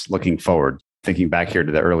payments looking forward? Thinking back here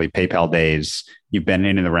to the early PayPal days, you've been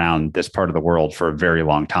in and around this part of the world for a very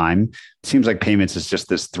long time. It seems like payments is just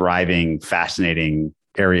this thriving, fascinating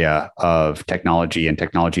area of technology and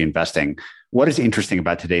technology investing. What is interesting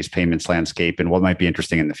about today's payments landscape and what might be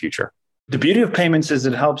interesting in the future? The beauty of payments is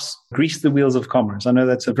it helps grease the wheels of commerce. I know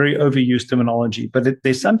that's a very overused terminology, but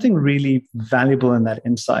there's something really valuable in that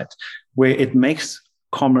insight where it makes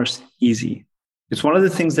commerce easy. It's one of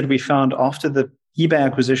the things that we found after the eBay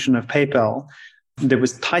acquisition of PayPal. There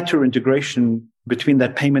was tighter integration between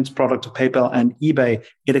that payments product of PayPal and eBay.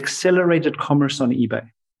 It accelerated commerce on eBay.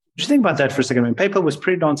 Just think about that for a second. I mean, PayPal was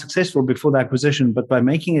pretty darn successful before the acquisition, but by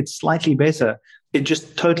making it slightly better, it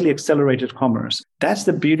just totally accelerated commerce. That's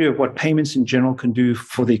the beauty of what payments in general can do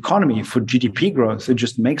for the economy, for GDP growth. It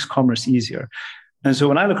just makes commerce easier. And so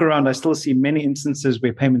when I look around, I still see many instances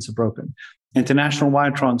where payments are broken. International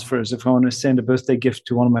wire transfers, if I want to send a birthday gift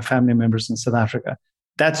to one of my family members in South Africa,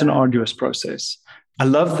 that's an arduous process. I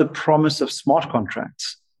love the promise of smart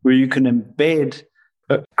contracts, where you can embed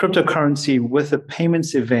a cryptocurrency with a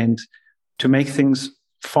payments event to make things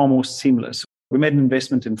far more seamless. We made an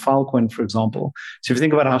investment in Filecoin, for example. So if you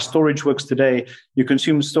think about how storage works today, you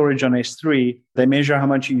consume storage on S3, they measure how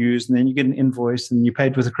much you use, and then you get an invoice and you pay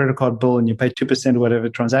it with a credit card bill and you pay 2% or whatever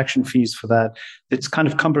transaction fees for that. It's kind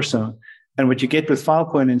of cumbersome. And what you get with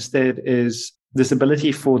Filecoin instead is this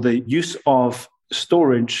ability for the use of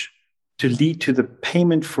storage to lead to the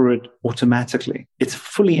payment for it automatically. It's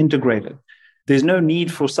fully integrated. There's no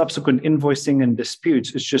need for subsequent invoicing and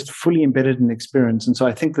disputes. It's just fully embedded in the experience. And so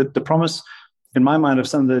I think that the promise, in my mind, of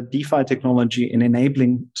some of the DeFi technology in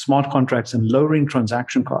enabling smart contracts and lowering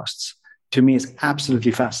transaction costs, to me, is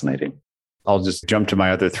absolutely fascinating. I'll just jump to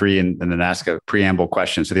my other three and then ask a preamble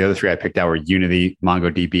question. So the other three I picked out were Unity,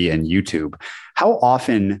 MongoDB, and YouTube. How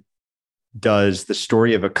often does the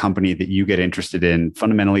story of a company that you get interested in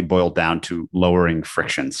fundamentally boil down to lowering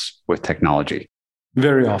frictions with technology?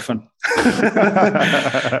 Very often. It's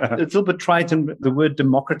a little bit trite, and the word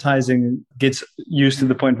democratizing gets used to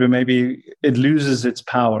the point where maybe it loses its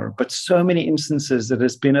power. But so many instances that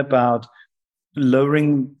it's been about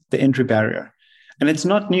lowering the entry barrier. And it's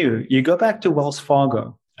not new. You go back to Wells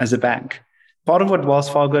Fargo as a bank. Part of what Wells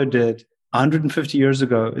Fargo did 150 years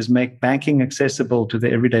ago is make banking accessible to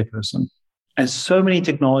the everyday person. And so many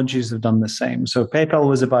technologies have done the same. So PayPal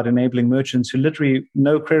was about enabling merchants who literally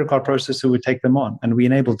no credit card processor would take them on, and we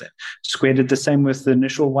enabled it. Square did the same with the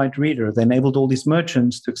initial white reader. They enabled all these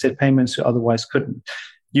merchants to accept payments who otherwise couldn't.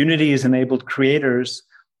 Unity has enabled creators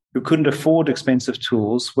who couldn't afford expensive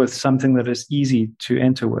tools with something that is easy to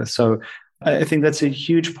enter with. So I think that's a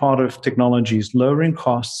huge part of technologies, lowering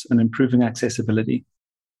costs and improving accessibility.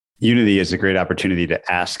 Unity is a great opportunity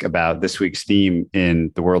to ask about this week's theme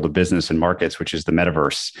in the world of business and markets, which is the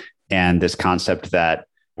metaverse. And this concept that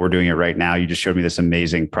we're doing it right now. You just showed me this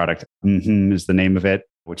amazing product. Is the name of it,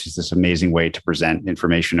 which is this amazing way to present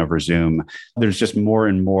information over Zoom. There's just more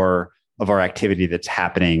and more of our activity that's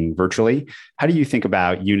happening virtually. How do you think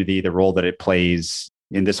about Unity, the role that it plays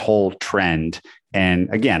in this whole trend?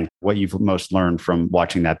 And again, what you've most learned from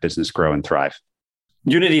watching that business grow and thrive?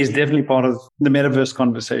 Unity is definitely part of the metaverse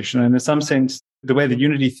conversation. And in some sense, the way that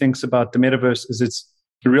Unity thinks about the metaverse is it's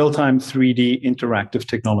real-time 3D interactive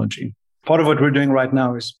technology. Part of what we're doing right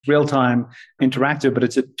now is real-time interactive, but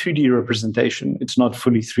it's a 2D representation. It's not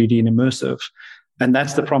fully 3D and immersive. And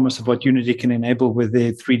that's the promise of what Unity can enable with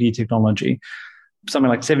their 3D technology. something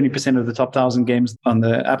like 70% of the top 1,000 games on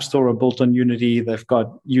the App Store are built on Unity. They've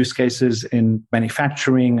got use cases in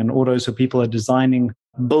manufacturing and auto. So people are designing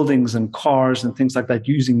buildings and cars and things like that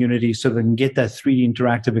using Unity so they can get that 3D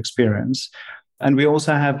interactive experience. And we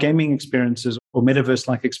also have gaming experiences or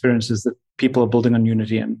metaverse-like experiences that people are building on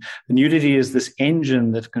Unity. And Unity is this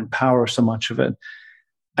engine that can power so much of it.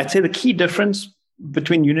 I'd say the key difference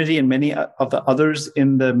between Unity and many of the others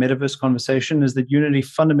in the metaverse conversation is that Unity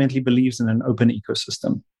fundamentally believes in an open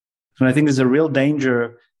ecosystem. And I think there's a real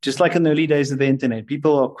danger, just like in the early days of the internet,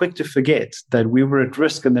 people are quick to forget that we were at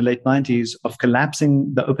risk in the late 90s of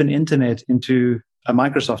collapsing the open internet into a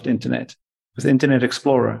Microsoft internet with Internet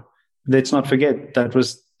Explorer. Let's not forget that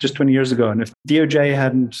was just 20 years ago. And if DOJ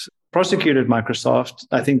hadn't prosecuted Microsoft,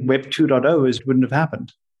 I think Web 2.0 wouldn't have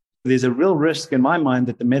happened. There's a real risk in my mind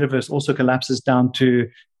that the metaverse also collapses down to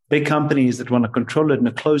big companies that want to control it in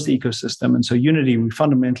a closed ecosystem. And so Unity, we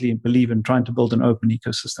fundamentally believe in trying to build an open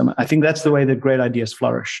ecosystem. I think that's the way that great ideas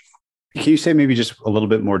flourish. Can you say maybe just a little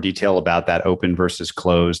bit more detail about that open versus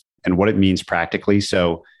closed and what it means practically?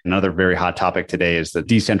 So another very hot topic today is the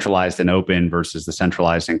decentralized and open versus the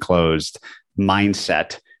centralized and closed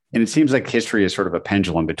mindset. And it seems like history is sort of a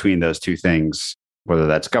pendulum between those two things, whether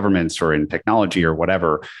that's governments or in technology or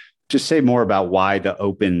whatever. Just say more about why the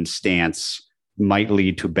open stance might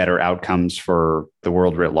lead to better outcomes for the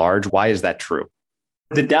world writ large. Why is that true?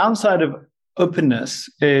 The downside of openness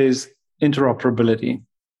is interoperability.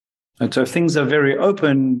 And so if things are very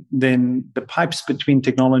open, then the pipes between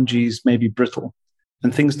technologies may be brittle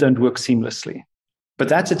and things don't work seamlessly. But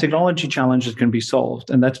that's a technology challenge that can be solved.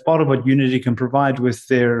 And that's part of what Unity can provide with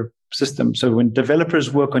their system. So when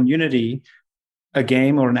developers work on Unity, a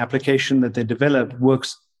game or an application that they develop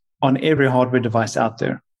works on every hardware device out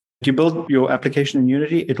there. If you build your application in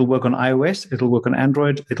Unity, it'll work on iOS, it'll work on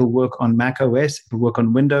Android, it'll work on Mac OS, it'll work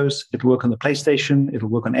on Windows, it'll work on the PlayStation, it'll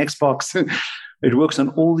work on Xbox. It works on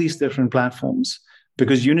all these different platforms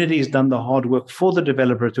because Unity has done the hard work for the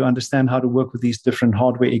developer to understand how to work with these different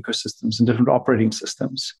hardware ecosystems and different operating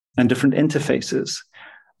systems and different interfaces.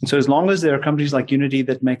 And so as long as there are companies like Unity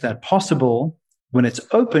that make that possible, when it's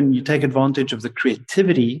open, you take advantage of the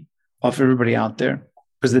creativity of everybody out there.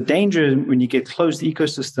 Because the danger when you get closed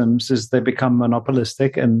ecosystems is they become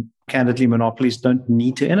monopolistic, and candidly, monopolies don't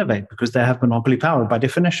need to innovate because they have monopoly power by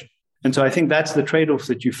definition. And so I think that's the trade-off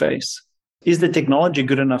that you face. Is the technology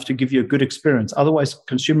good enough to give you a good experience? Otherwise,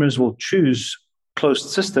 consumers will choose closed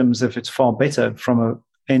systems if it's far better from an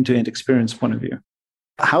end-to-end experience point of view.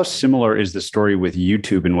 How similar is the story with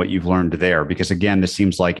YouTube and what you've learned there? Because again, this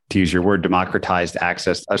seems like, to use your word, democratized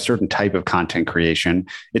access, a certain type of content creation.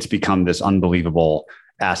 It's become this unbelievable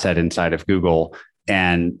asset inside of Google.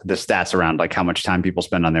 And the stats around like how much time people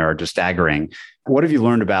spend on there are just staggering. What have you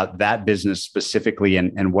learned about that business specifically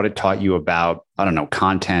and what it taught you about, I don't know,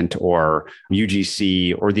 content or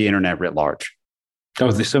UGC or the internet writ large?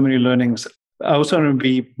 Oh, there's so many learnings. I also want to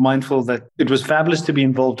be mindful that it was fabulous to be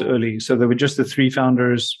involved early. So there were just the three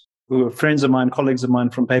founders who were friends of mine, colleagues of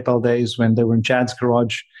mine from PayPal days when they were in Chad's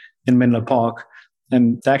garage in Menlo Park.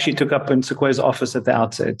 And they actually took up in Sequoia's office at the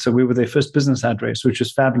outset. So we were their first business address, which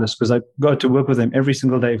was fabulous because I got to work with them every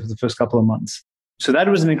single day for the first couple of months. So that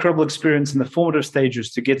was an incredible experience in the formative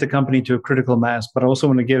stages to get the company to a critical mass. But I also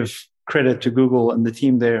want to give credit to Google and the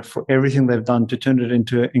team there for everything they've done to turn it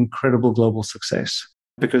into an incredible global success.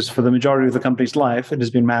 Because for the majority of the company's life, it has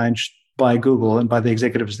been managed by Google and by the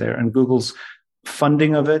executives there. And Google's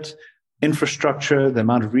funding of it, infrastructure, the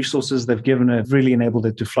amount of resources they've given it really enabled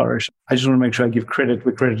it to flourish. I just want to make sure I give credit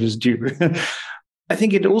where credit is due. I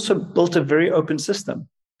think it also built a very open system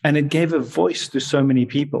and it gave a voice to so many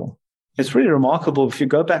people. It's really remarkable. If you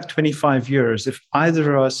go back 25 years, if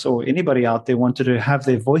either of us or anybody out there wanted to have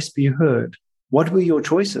their voice be heard, what were your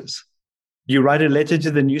choices? You write a letter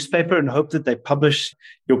to the newspaper and hope that they publish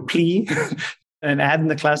your plea an ad in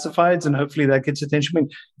the classifieds, and hopefully that gets attention. I mean,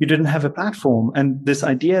 you didn't have a platform. And this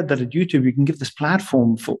idea that at YouTube, you can give this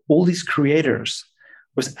platform for all these creators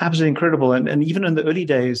was absolutely incredible. And even in the early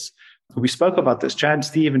days, we spoke about this, Chad,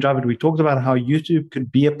 Steve, and Javed, we talked about how YouTube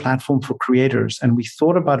could be a platform for creators. And we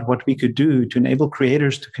thought about what we could do to enable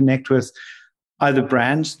creators to connect with either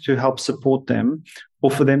brands to help support them or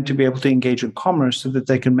for them to be able to engage in commerce so that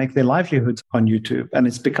they can make their livelihoods on YouTube. And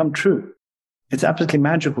it's become true. It's absolutely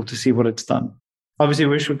magical to see what it's done. Obviously, I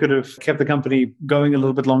wish we could have kept the company going a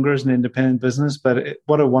little bit longer as an independent business, but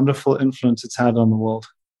what a wonderful influence it's had on the world.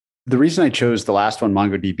 The reason I chose the last one,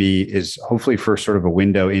 MongoDB, is hopefully for sort of a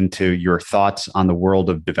window into your thoughts on the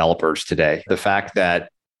world of developers today. The fact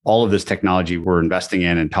that all of this technology we're investing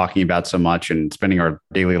in and talking about so much and spending our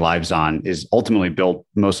daily lives on is ultimately built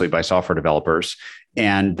mostly by software developers,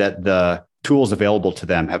 and that the tools available to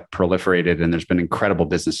them have proliferated, and there's been incredible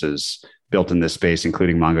businesses built in this space,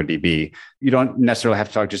 including MongoDB. You don't necessarily have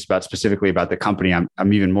to talk just about specifically about the company.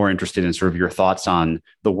 I'm even more interested in sort of your thoughts on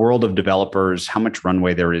the world of developers, how much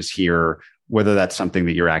runway there is here, whether that's something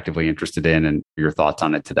that you're actively interested in, and your thoughts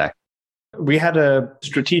on it today. We had a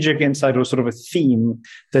strategic insight, or sort of a theme,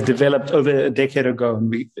 that developed over a decade ago, and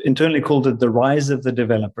we internally called it the rise of the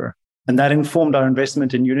developer. And that informed our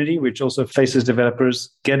investment in Unity, which also faces developers,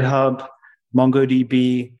 GitHub,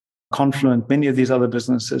 MongoDB, Confluent, many of these other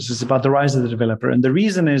businesses. It's about the rise of the developer. And the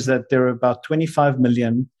reason is that there are about 25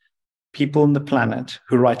 million people on the planet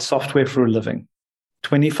who write software for a living.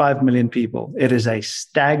 25 million people. It is a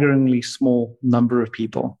staggeringly small number of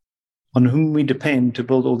people on whom we depend to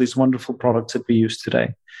build all these wonderful products that we use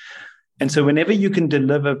today. And so whenever you can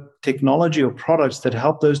deliver technology or products that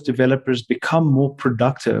help those developers become more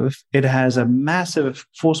productive, it has a massive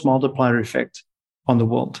force multiplier effect on the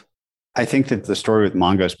world. I think that the story with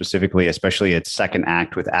Mongo specifically, especially its second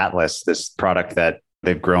act with Atlas, this product that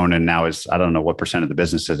they've grown and now is, I don't know what percent of the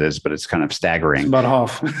business it is, but it's kind of staggering. It's about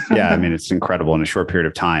half. Yeah, I mean, it's incredible in a short period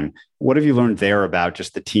of time. What have you learned there about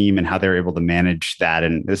just the team and how they're able to manage that?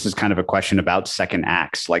 And this is kind of a question about second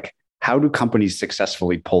acts. Like, how do companies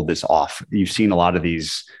successfully pull this off? You've seen a lot of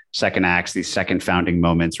these second acts, these second founding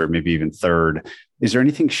moments, or maybe even third. Is there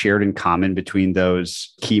anything shared in common between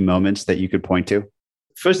those key moments that you could point to?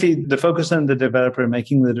 Firstly, the focus on the developer,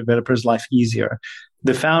 making the developer's life easier.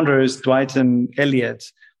 The founders, Dwight and Elliot,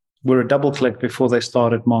 were a DoubleClick before they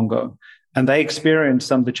started Mongo. And they experienced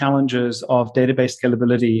some of the challenges of database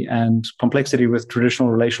scalability and complexity with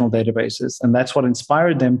traditional relational databases. And that's what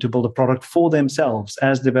inspired them to build a product for themselves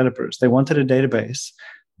as developers. They wanted a database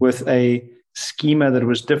with a schema that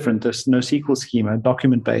was different, this NoSQL schema,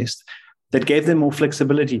 document-based, that gave them more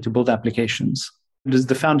flexibility to build applications. It is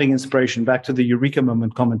the founding inspiration, back to the Eureka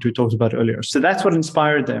moment comment we talked about earlier. So that's what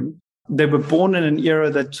inspired them. They were born in an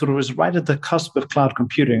era that sort of was right at the cusp of cloud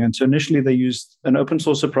computing. And so initially they used an open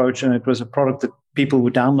source approach, and it was a product that people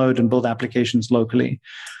would download and build applications locally.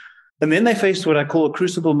 And then they faced what I call a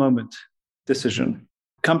Crucible moment decision.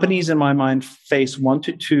 Companies, in my mind, face 1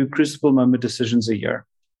 to 2 Crucible moment decisions a year.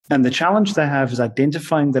 And the challenge they have is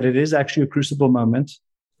identifying that it is actually a Crucible moment,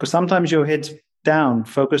 because sometimes your head's down,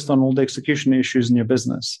 focused on all the execution issues in your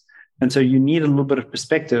business. And so you need a little bit of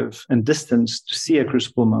perspective and distance to see a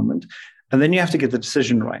Crucible moment. And then you have to get the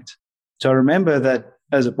decision right. So I remember that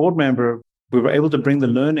as a board member, we were able to bring the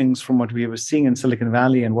learnings from what we were seeing in Silicon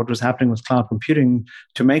Valley and what was happening with cloud computing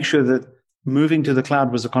to make sure that moving to the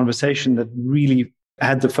cloud was a conversation that really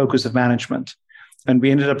had the focus of management. And we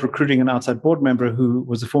ended up recruiting an outside board member who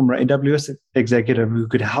was a former AWS executive who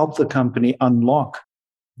could help the company unlock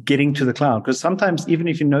getting to the cloud. Because sometimes, even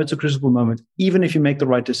if you know it's a Crucible moment, even if you make the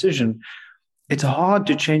right decision, it's hard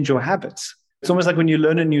to change your habits. It's almost like when you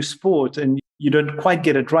learn a new sport and you don't quite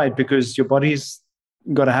get it right because your body's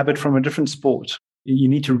got a habit from a different sport. You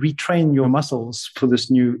need to retrain your muscles for this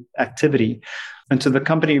new activity. And so the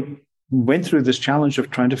company went through this challenge of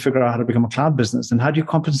trying to figure out how to become a cloud business. And how do you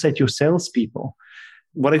compensate your salespeople?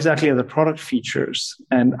 What exactly are the product features?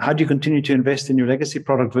 And how do you continue to invest in your legacy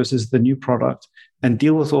product versus the new product and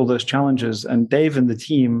deal with all those challenges? And Dave and the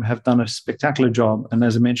team have done a spectacular job. And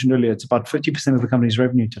as I mentioned earlier, it's about 50% of the company's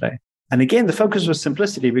revenue today. And again, the focus was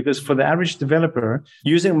simplicity, because for the average developer,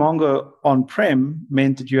 using Mongo on-prem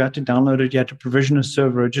meant that you had to download it, you had to provision a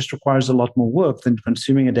server. It just requires a lot more work than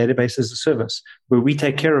consuming a database as a service, where we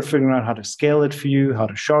take care of figuring out how to scale it for you, how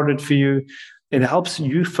to shard it for you. It helps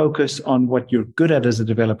you focus on what you're good at as a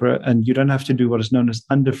developer, and you don't have to do what is known as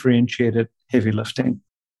undifferentiated heavy lifting.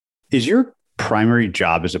 Is your primary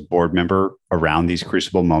job as a board member around these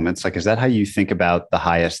Crucible moments? Like, is that how you think about the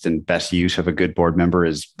highest and best use of a good board member,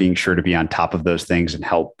 is being sure to be on top of those things and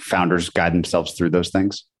help founders guide themselves through those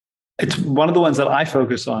things? It's one of the ones that I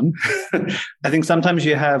focus on. I think sometimes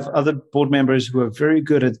you have other board members who are very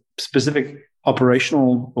good at specific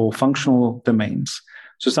operational or functional domains.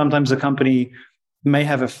 So sometimes a company may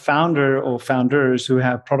have a founder or founders who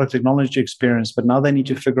have product technology experience, but now they need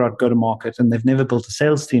to figure out go-to-market, and they've never built a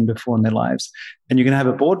sales team before in their lives. And you can have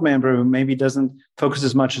a board member who maybe doesn't focus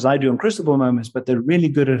as much as I do on Crucible moments, but they're really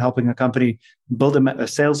good at helping a company build a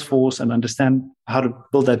sales force and understand how to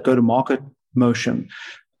build that go-to-market motion,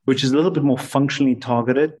 which is a little bit more functionally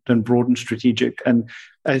targeted than broad and strategic. And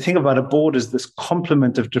I think about a board as this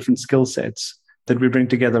complement of different skill sets that we bring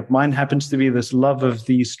together. Mine happens to be this love of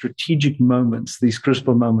these strategic moments, these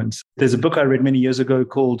Crucible moments. There's a book I read many years ago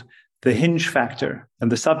called The Hinge Factor.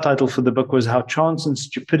 And the subtitle for the book was How Chance and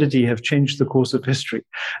Stupidity Have Changed the Course of History.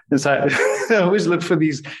 And so I always look for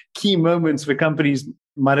these key moments where companies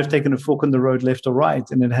might have taken a fork in the road left or right,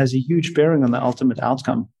 and it has a huge bearing on the ultimate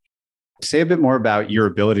outcome. Say a bit more about your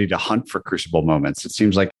ability to hunt for crucible moments. It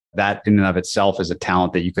seems like that in and of itself is a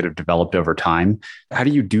talent that you could have developed over time. How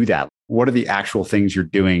do you do that? What are the actual things you're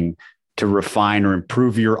doing to refine or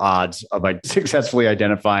improve your odds of successfully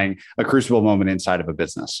identifying a crucible moment inside of a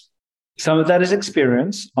business? Some of that is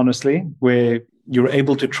experience, honestly, where you're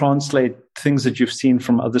able to translate things that you've seen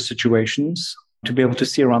from other situations to be able to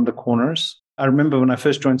see around the corners. I remember when I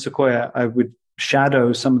first joined Sequoia, I would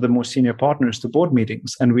shadow some of the more senior partners to board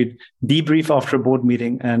meetings, and we'd debrief after a board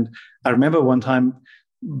meeting. And I remember one time,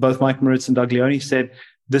 both Mike Moritz and Doug Leone said,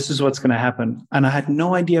 this is what's going to happen. And I had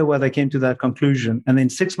no idea why they came to that conclusion. And then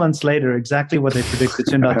 6 months later, exactly what they predicted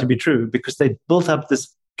turned out to be true, because they built up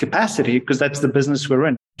this capacity, because that's the business we're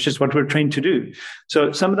in, which is what we're trained to do.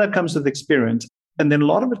 So some of that comes with experience. And then a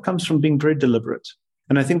lot of it comes from being very deliberate.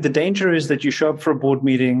 And I think the danger is that you show up for a board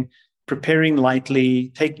meeting, preparing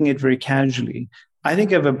lightly, taking it very casually. I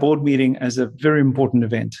think of a board meeting as a very important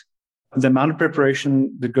event. The amount of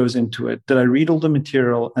preparation that goes into it. Did I read all the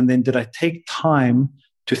material? And then did I take time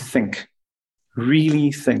to think,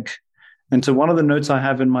 really think? And so one of the notes I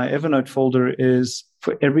have in my Evernote folder is,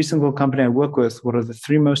 for every single company I work with, what are the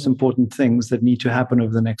 3 most important things that need to happen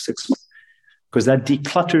over the next 6 months? Because that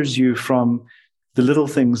declutters you from the little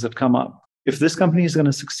things that come up. If this company is going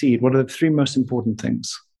to succeed, what are the 3 most important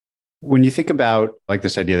things? When you think about like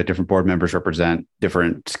this idea that different board members represent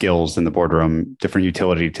different skills in the boardroom, different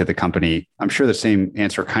utility to the company, I'm sure the same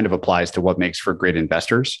answer kind of applies to what makes for great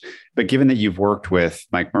investors. But given that you've worked with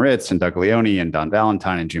Mike Moritz and Doug Leone and Don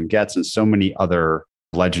Valentine and Jim Getz and so many other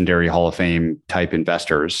legendary Hall of Fame type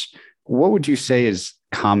investors, what would you say is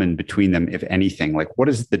common between them, if anything? Like, what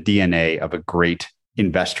is the DNA of a great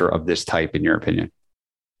investor of this type, in your opinion?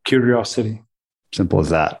 Curiosity. Simple as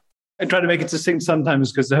that. I try to make it succinct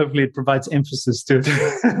sometimes because hopefully it provides emphasis to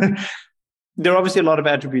it. There are obviously a lot of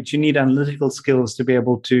attributes. You need analytical skills to be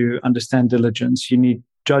able to understand diligence. You need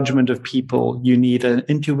judgment of people. You need an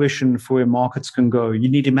intuition for where markets can go. You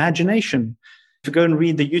need imagination. If you go and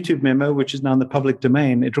read the YouTube memo, which is now in the public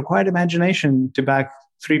domain, it required imagination to back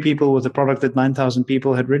 3 people with a product that 9,000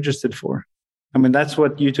 people had registered for. I mean, that's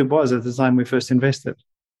what YouTube was at the time we first invested.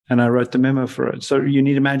 And I wrote the memo for it. So you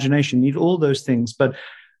need imagination, you need all those things. But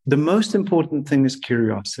the most important thing is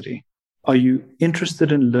curiosity. Are you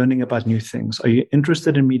interested in learning about new things? Are you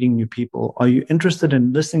interested in meeting new people? Are you interested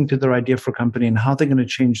in listening to their idea for a company and how they're going to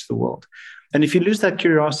change the world? And if you lose that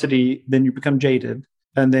curiosity, then you become jaded.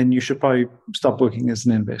 And then you should probably stop working as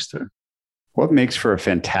an investor. What makes for a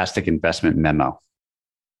fantastic investment memo?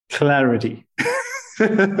 Clarity.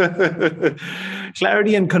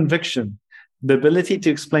 Clarity and conviction. The ability to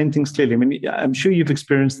explain things clearly. I mean, I'm sure you've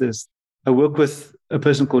experienced this. I work with a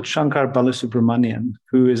person called Shankar Balasubramanian,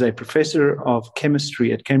 who is a professor of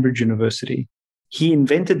chemistry at Cambridge University. He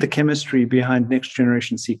invented the chemistry behind next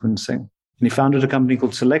generation sequencing. And he founded a company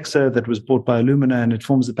called Solexa that was bought by Illumina, and it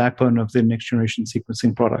forms the backbone of their next generation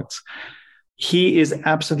sequencing products. He is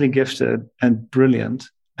absolutely gifted and brilliant,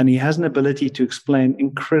 and he has an ability to explain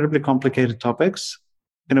incredibly complicated topics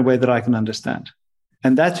in a way that I can understand.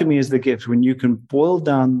 And that to me is the gift, when you can boil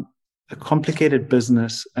down a complicated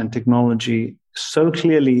business and technology so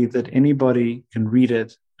clearly that anybody can read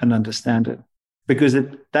it and understand it. Because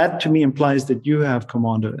that to me implies that you have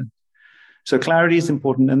command of it. So clarity is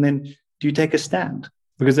important. And then do you take a stand?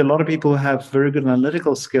 Because a lot of people have very good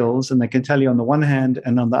analytical skills and they can tell you on the one hand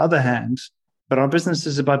and on the other hand, but our business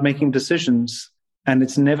is about making decisions and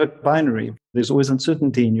it's never binary. There's always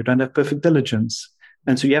uncertainty and you don't have perfect diligence.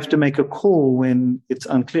 And so you have to make a call when it's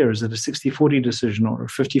unclear. Is it a 60-40 decision or a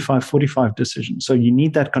 55-45 decision? So you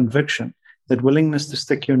need that conviction, that willingness to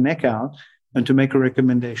stick your neck out and to make a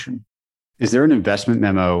recommendation. Is there an investment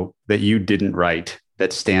memo that you didn't write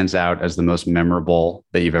that stands out as the most memorable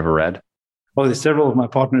that you've ever read? Oh, there's several of my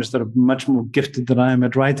partners that are much more gifted than I am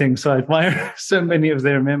at writing. So I admire so many of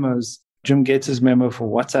their memos. Jim Gates' memo for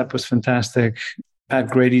WhatsApp was fantastic. Pat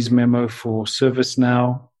Grady's memo for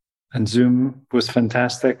ServiceNow and Zoom was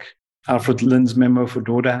fantastic. Alfred Lin's memo for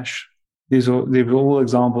DoorDash. They were all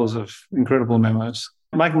examples of incredible memos.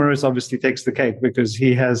 Mike Moritz obviously takes the cake because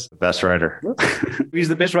he has... Best writer. He's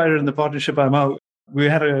the best writer in the partnership I'm out. We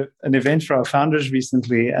had an event for our founders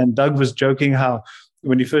recently, and Doug was joking how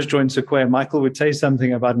when he first joined Sequoia, Michael would say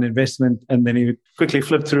something about an investment and then he would quickly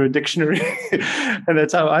flip through a dictionary. And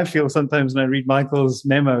that's how I feel sometimes when I read Michael's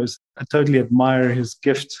memos. I totally admire his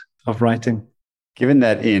gift of writing. Given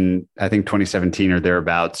that in, I think, 2017 or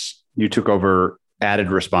thereabouts, you took over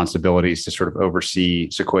added responsibilities to sort of oversee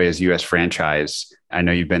Sequoia's US franchise. I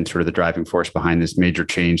know you've been sort of the driving force behind this major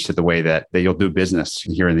change to the way that you'll do business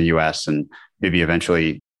here in the US. And maybe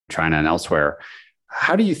eventually China and elsewhere.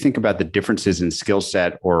 How do you think about the differences in skill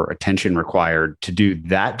set or attention required to do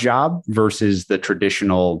that job versus the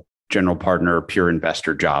traditional general partner, pure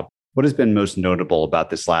investor job? What has been most notable about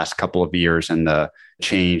this last couple of years and the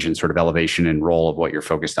change and sort of elevation and role of what you're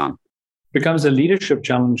focused on? It becomes a leadership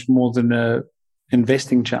challenge more than an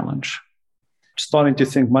investing challenge. Starting to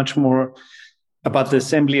think much more about the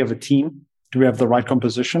assembly of a team. Do we have the right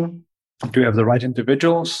composition? Do we have the right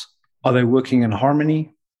individuals? Are they working in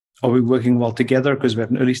harmony? Are we working well together because we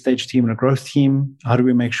have an early stage team and a growth team? How do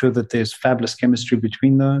we make sure that there's fabulous chemistry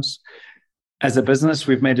between those? As a business,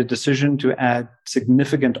 we've made a decision to add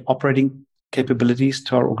significant operating capabilities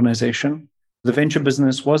to our organization. The venture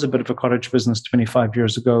business was a bit of a cottage business 25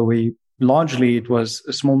 years ago. It was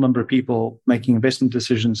a small number of people making investment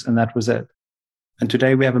decisions, and that was it. And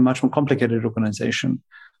today we have a much more complicated organization.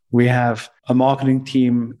 We have a marketing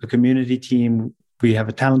team, a community team. We have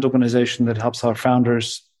a talent organization that helps our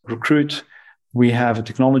founders recruit. We have a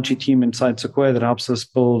technology team inside Sequoia that helps us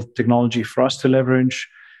build technology for us to leverage.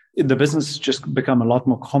 The business has just become a lot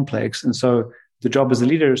more complex. And so the job as a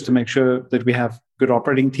leader is to make sure that we have good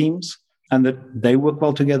operating teams and that they work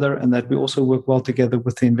well together and that we also work well together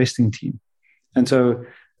with the investing team. And so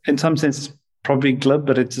in some sense, it's probably glib,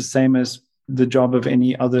 but it's the same as the job of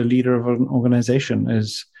any other leader of an organization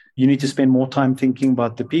is you need to spend more time thinking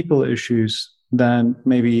about the people issues than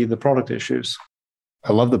maybe the product issues.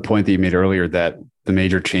 I love the point that you made earlier that the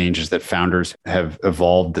major change is that founders have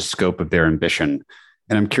evolved the scope of their ambition.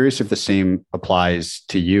 And I'm curious if the same applies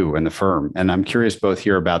to you and the firm. And I'm curious both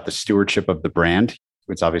here about the stewardship of the brand.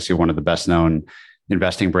 It's obviously one of the best known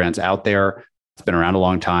investing brands out there. It's been around a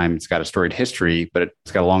long time. It's got a storied history, but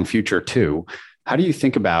it's got a long future too. How do you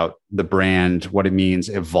think about the brand, what it means,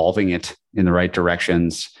 evolving it in the right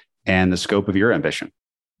directions, and the scope of your ambition?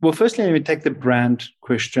 Well, firstly, let me take the brand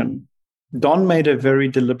question. Don made a very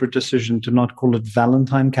deliberate decision to not call it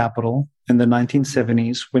Valentine Capital in the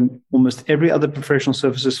 1970s when almost every other professional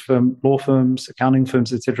services firm, law firms, accounting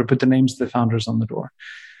firms, etc., put the names of the founders on the door.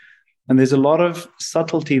 And there's a lot of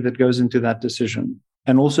subtlety that goes into that decision,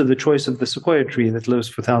 and also the choice of the Sequoia tree that lives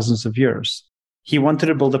for thousands of years. He wanted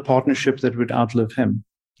to build a partnership that would outlive him.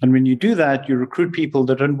 And when you do that, you recruit people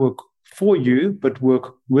that don't work for you, but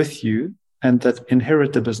work with you and that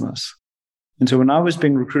inherit the business. And so when I was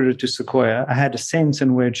being recruited to Sequoia, I had a sense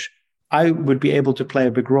in which I would be able to play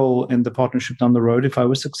a big role in the partnership down the road if I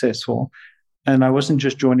was successful. And I wasn't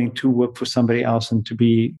just joining to work for somebody else and to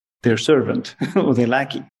be their servant or their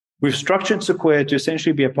lackey. We've structured Sequoia to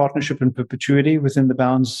essentially be a partnership in perpetuity within the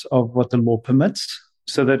bounds of what the law permits,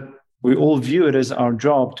 so that we all view it as our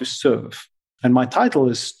job to serve. And my title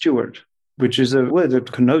is steward, which is a word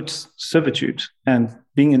that connotes servitude and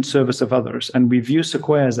being in service of others. And we view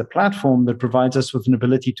Sequoia as a platform that provides us with an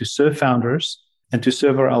ability to serve founders and to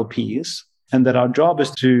serve our LPs, and that our job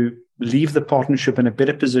is to leave the partnership in a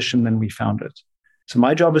better position than we found it. So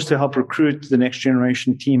my job is to help recruit the next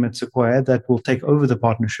generation team at Sequoia that will take over the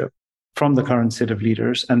partnership from the current set of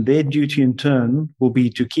leaders. And their duty in turn will be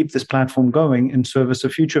to keep this platform going in service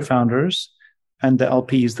of future founders and the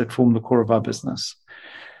LPs that form the core of our business.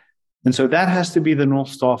 And so that has to be the North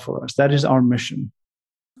Star for us. That is our mission.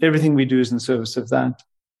 Everything we do is in service of that.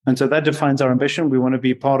 And so that defines our ambition. We want to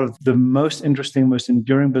be part of the most interesting, most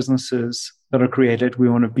enduring businesses that are created. We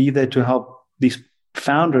want to be there to help these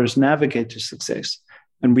founders navigate to success.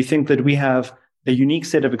 And we think that we have a unique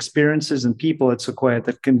set of experiences and people at Sequoia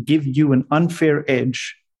that can give you an unfair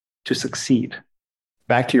edge to succeed.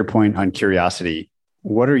 Back to your point on curiosity,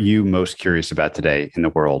 what are you most curious about today in the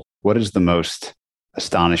world? What is the most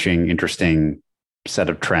astonishing, interesting set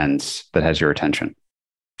of trends that has your attention?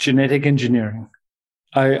 Genetic engineering.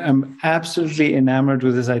 I am absolutely enamored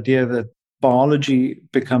with this idea that biology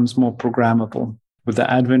becomes more programmable with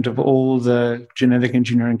the advent of all the genetic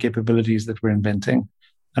engineering capabilities that we're inventing.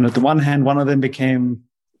 And at the one hand, one of them became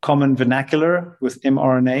common vernacular with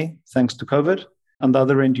mRNA, thanks to COVID. On the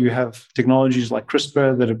other end, you have technologies like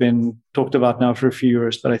CRISPR that have been talked about now for a few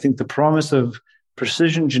years. But I think the promise of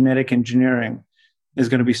precision genetic engineering is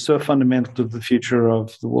going to be so fundamental to the future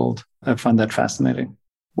of the world. I find that fascinating.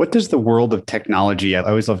 What does the world of technology, I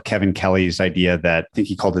always love Kevin Kelly's idea that, I think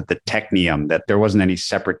he called it the technium, that there wasn't any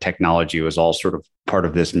separate technology. It was all sort of part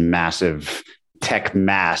of this massive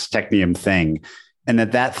technium thing. And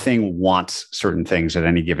that thing wants certain things at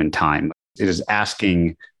any given time. It is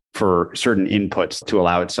asking for certain inputs to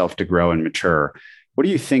allow itself to grow and mature. What do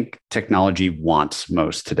you think technology wants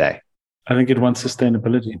most today? I think it wants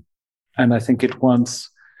sustainability. And I think it wants,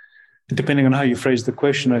 depending on how you phrase the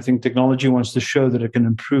question, I think technology wants to show that it can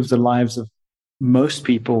improve the lives of most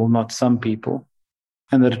people, not some people,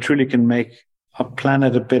 and that it truly can make our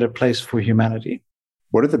planet a better place for humanity.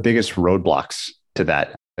 What are the biggest roadblocks to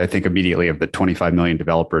that? I think immediately of the 25 million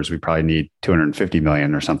developers, we probably need 250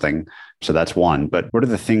 million or something. So that's one. But what are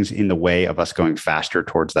the things in the way of us going faster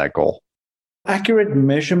towards that goal? Accurate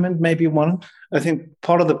measurement may be one. I think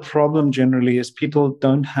part of the problem generally is people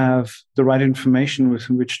don't have the right information with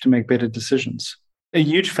which to make better decisions. A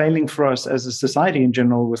huge failing for us as a society in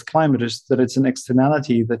general with climate is that it's an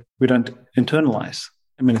externality that we don't internalize.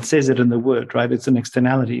 I mean, it says it in the word, right? It's an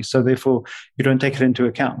externality. So therefore, you don't take it into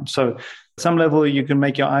account. So at some level, you can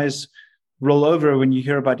make your eyes roll over when you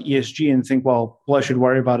hear about ESG and think, well, all I should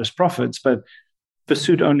worry about is profits. But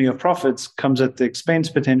pursuit only of profits comes at the expense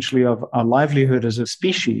potentially of our livelihood as a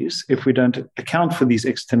species if we don't account for these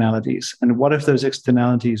externalities. And what if those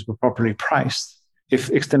externalities were properly priced?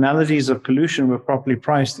 If externalities of pollution were properly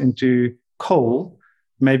priced into coal,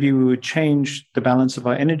 maybe we would change the balance of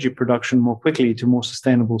our energy production more quickly to more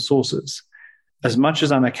sustainable sources. As much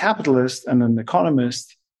as I'm a capitalist and an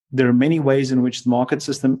economist, there are many ways in which the market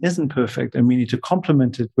system isn't perfect, and we need to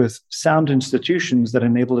complement it with sound institutions that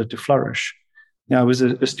enable it to flourish. I was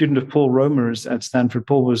a student of Paul Romer's at Stanford.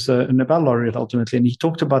 Paul was a Nobel laureate ultimately, and he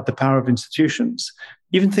talked about the power of institutions.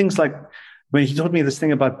 Even things like when he taught me this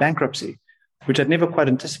thing about bankruptcy, which I'd never quite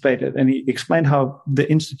anticipated. And he explained how the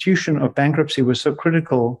institution of bankruptcy was so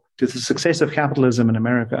critical to the success of capitalism in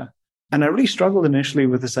America. And I really struggled initially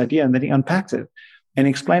with this idea, and then he unpacked it. And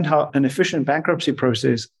he explained how an efficient bankruptcy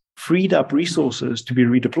process freed up resources to be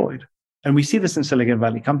redeployed. And we see this in Silicon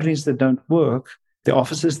Valley. Companies that don't work, their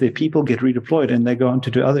offices, their people get redeployed and they go on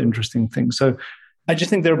to do other interesting things. So I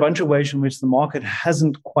just think there are a bunch of ways in which the market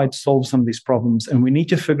hasn't quite solved some of these problems. And we need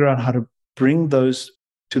to figure out how to bring those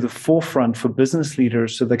to the forefront for business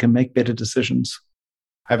leaders so they can make better decisions.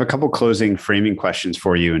 I have a couple closing framing questions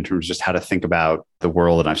for you in terms of just how to think about the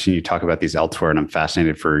world. And I've seen you talk about these elsewhere, and I'm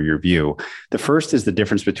fascinated for your view. The first is the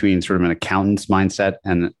difference between sort of an accountant's mindset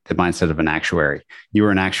and the mindset of an actuary. You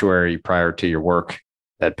were an actuary prior to your work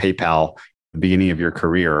at PayPal, the beginning of your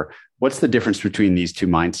career. What's the difference between these two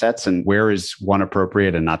mindsets, and where is one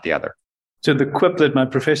appropriate and not the other? So the quip that my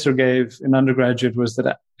professor gave in undergraduate was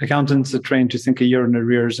that accountants are trained to think a year in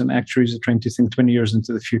arrears and actuaries are trained to think 20 years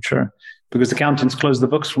into the future. Because accountants close the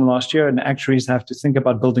books from last year and actuaries have to think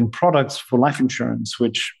about building products for life insurance,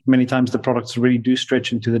 which many times the products really do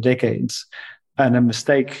stretch into the decades. And a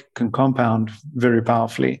mistake can compound very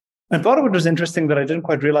powerfully. And part of what was interesting that I didn't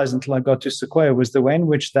quite realize until I got to Sequoia was the way in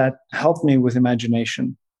which that helped me with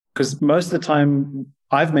imagination. Because most of the time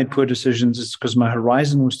I've made poor decisions is because my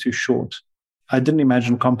horizon was too short. I didn't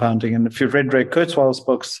imagine compounding. And if you've read Ray Kurzweil's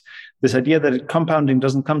books, this idea that compounding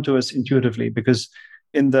doesn't come to us intuitively, because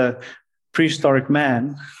in the prehistoric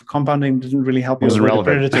man, compounding didn't really help you avoid a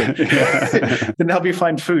predator. Didn't help you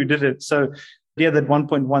find food, did it? So the idea that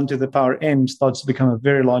 1.1 to the power n starts to become a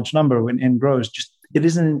very large number when n grows, just it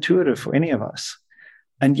isn't intuitive for any of us.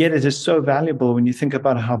 And yet it is so valuable when you think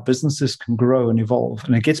about how businesses can grow and evolve.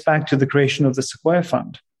 And it gets back to the creation of the Sequoia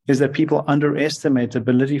Fund, is that people underestimate the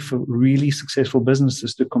ability for really successful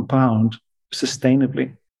businesses to compound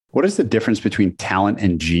sustainably. What is the difference between talent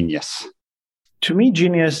and genius? To me,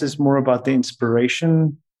 genius is more about the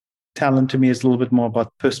inspiration. Talent to me is a little bit more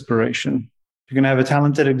about perspiration. You can have a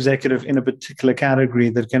talented executive in a particular category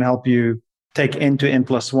that can help you take n to n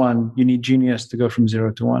plus 1. You need genius to go from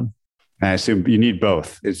 0 to 1. I assume you need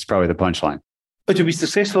both. It's probably the punchline. But to be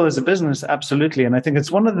successful as a business, absolutely. And I think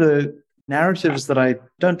it's one of the narratives that I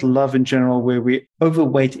don't love in general, where we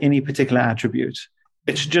overweight any particular attribute.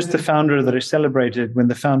 It's just the founder that is celebrated when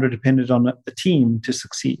the founder depended on a team to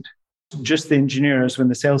succeed. Just the engineers when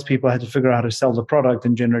the salespeople had to figure out how to sell the product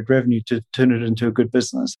and generate revenue to turn it into a good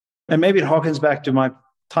business. And maybe it harkens back to my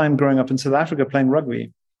time growing up in South Africa playing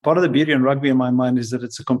rugby. Part of the beauty in rugby in my mind is that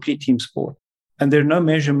it's a complete team sport. And there's no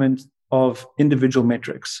measurement of individual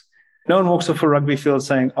metrics. No one walks off a rugby field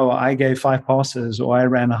saying, oh, I gave 5 passes or I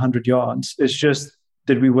ran 100 yards. It's just,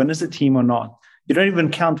 did we win as a team or not? You don't even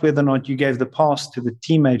count whether or not you gave the pass to the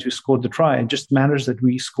teammate who scored the try. It just matters that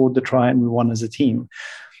we scored the try and we won as a team.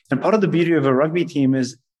 And part of the beauty of a rugby team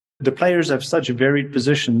is the players have such varied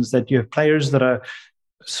positions that you have players that are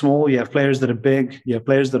small, you have players that are big, you have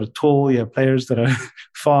players that are tall, you have players that are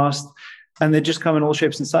fast, and they just come in all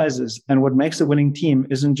shapes and sizes. And what makes a winning team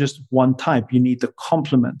isn't just one type. You need the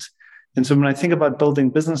complement. And so when I think about building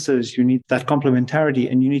businesses, you need that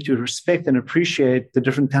complementarity, and you need to respect and appreciate the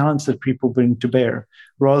different talents that people bring to bear,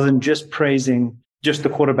 rather than just praising just the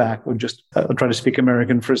quarterback or just, I'll try to speak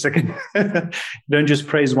American for a second. Don't just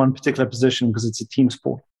praise one particular position because it's a team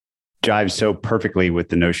sport. jives so perfectly with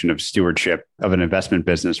the notion of stewardship of an investment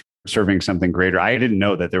business, serving something greater. I didn't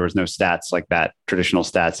know that there was no stats like that, traditional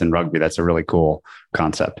stats in rugby. That's a really cool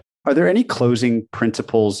concept. Are there any closing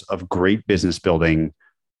principles of great business building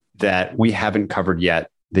that we haven't covered yet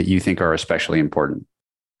that you think are especially important?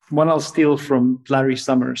 One I'll steal from Larry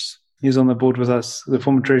Summers. He's on the board with us, the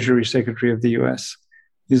former Treasury Secretary of the US.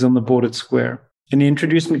 He's on the board at Square. And he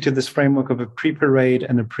introduced me to this framework of a pre-parade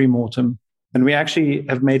and a pre-mortem. And we actually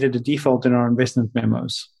have made it a default in our investment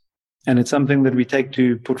memos. And it's something that we take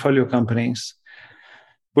to portfolio companies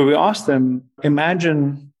where we ask them,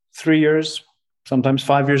 imagine 3 years, sometimes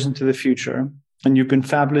 5 years into the future, and you've been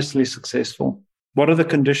fabulously successful. What are the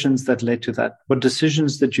conditions that led to that? What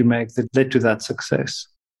decisions did you make that led to that success?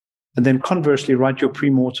 And then conversely, write your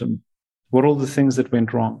pre-mortem. What are all the things that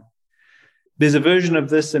went wrong? There's a version of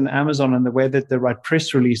this in Amazon and the way that they write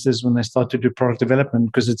press releases when they start to do product development,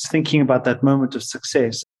 because it's thinking about that moment of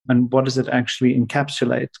success and what does it actually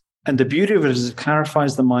encapsulate. And the beauty of it is it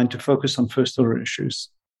clarifies the mind to focus on first order issues.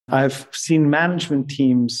 I've seen management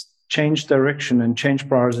teams change direction and change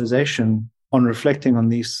prioritization on reflecting on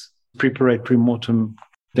these pre-parade, pre-mortem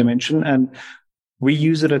dimension. And we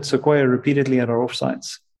use it at Sequoia repeatedly at our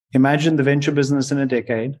offsites. Imagine the venture business in a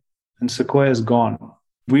decade and Sequoia is gone.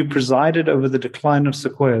 We presided over the decline of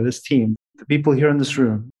Sequoia, this team, the people here in this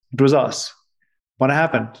room. It was us. What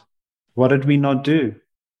happened? What did we not do?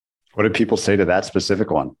 What did people say to that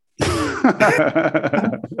specific one?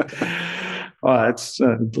 Oh, it's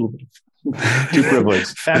a little bit too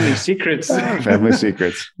privileged. Family secrets. Family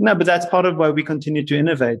secrets. No, but that's part of why we continue to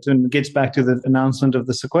innovate, and it gets back to the announcement of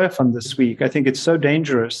the Sequoia Fund this week. I think it's so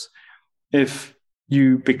dangerous if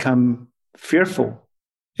you become fearful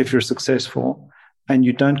if you're successful and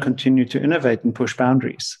you don't continue to innovate and push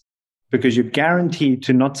boundaries, because you're guaranteed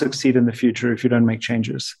to not succeed in the future if you don't make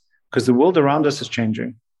changes, because the world around us is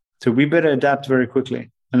changing. So we better adapt very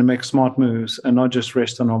quickly and make smart moves and not just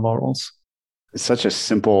rest on our laurels. It's such a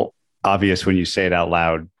simple, obvious when you say it out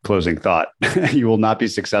loud, closing thought. You will not be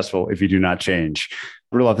successful if you do not change.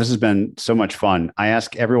 Roelof, this has been so much fun. I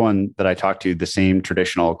ask everyone that I talk to the same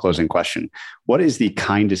traditional closing question. What is the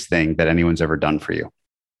kindest thing that anyone's ever done for you?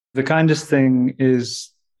 The kindest thing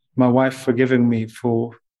is my wife forgiving me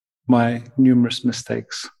for my numerous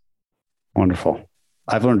mistakes. Wonderful.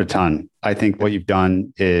 I've learned a ton. I think what you've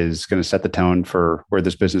done is going to set the tone for where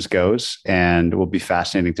this business goes, and it will be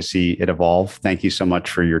fascinating to see it evolve. Thank you so much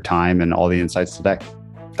for your time and all the insights today.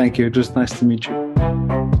 Thank you. It was nice to meet you.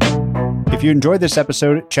 If you enjoyed this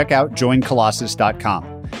episode, check out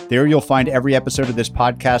joincolossus.com. There you'll find every episode of this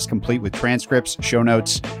podcast complete with transcripts, show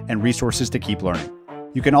notes, and resources to keep learning.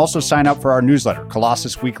 You can also sign up for our newsletter,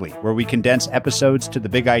 Colossus Weekly, where we condense episodes to the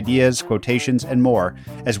big ideas, quotations, and more,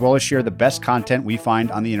 as well as share the best content we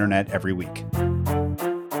find on the internet every week.